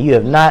voice and you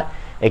have not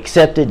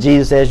accepted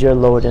Jesus as your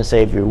Lord and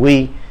Savior,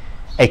 we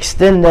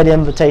extend that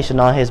invitation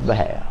on his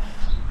behalf.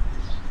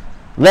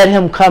 Let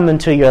him come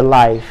into your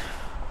life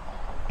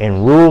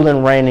and rule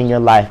and reign in your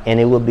life, and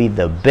it will be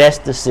the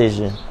best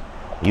decision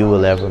you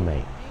will ever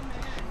make.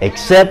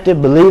 Accept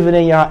it, believe it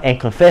in your heart, and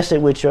confess it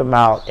with your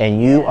mouth,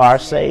 and you are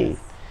saved.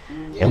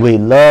 And we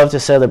love to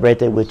celebrate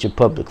that with you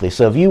publicly.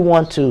 So if you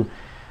want to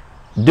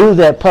do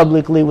that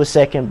publicly with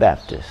Second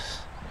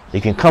Baptist, you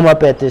can come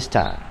up at this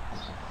time.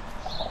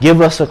 Give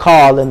us a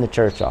call in the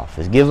church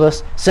office.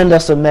 Send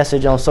us a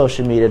message on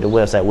social media, the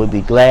website. We'd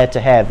be glad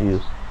to have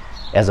you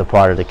as a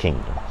part of the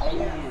kingdom.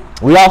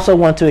 We also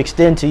want to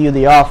extend to you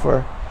the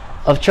offer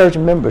of church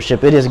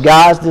membership. It is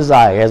God's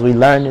desire, as we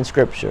learned in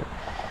Scripture,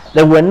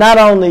 that we're not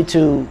only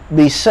to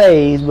be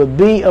saved, but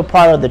be a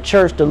part of the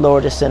church the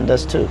Lord has sent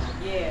us to.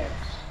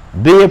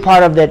 Be a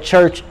part of that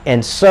church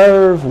and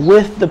serve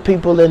with the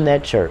people in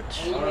that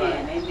church.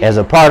 As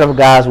a part of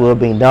God's will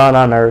being done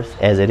on earth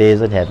as it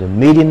is in heaven,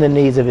 meeting the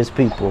needs of his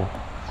people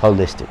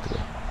holistically.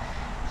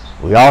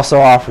 We also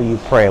offer you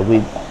prayer.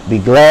 We'd be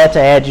glad to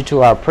add you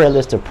to our prayer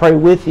list to pray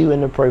with you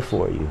and to pray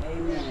for you.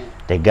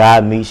 That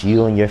God meets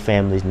you and your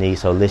family's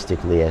needs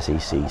holistically as he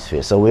sees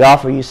fit. So we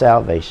offer you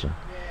salvation.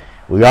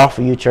 We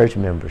offer you church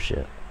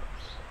membership.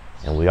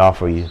 And we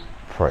offer you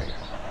prayer.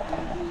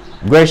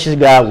 Gracious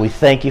God, we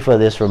thank you for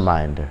this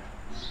reminder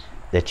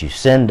that you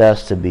send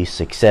us to be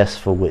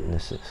successful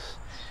witnesses.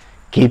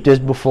 Keep this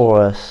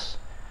before us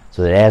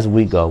so that as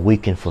we go, we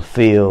can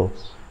fulfill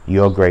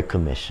your great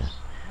commission.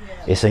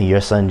 It's in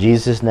your Son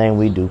Jesus' name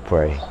we do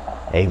pray.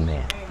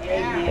 Amen.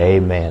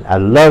 Amen. I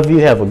love you.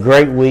 Have a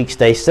great week.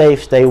 Stay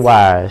safe. Stay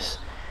wise.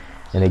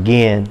 And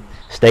again,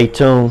 stay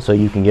tuned so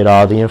you can get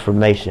all the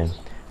information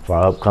for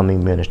our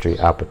upcoming ministry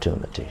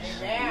opportunities.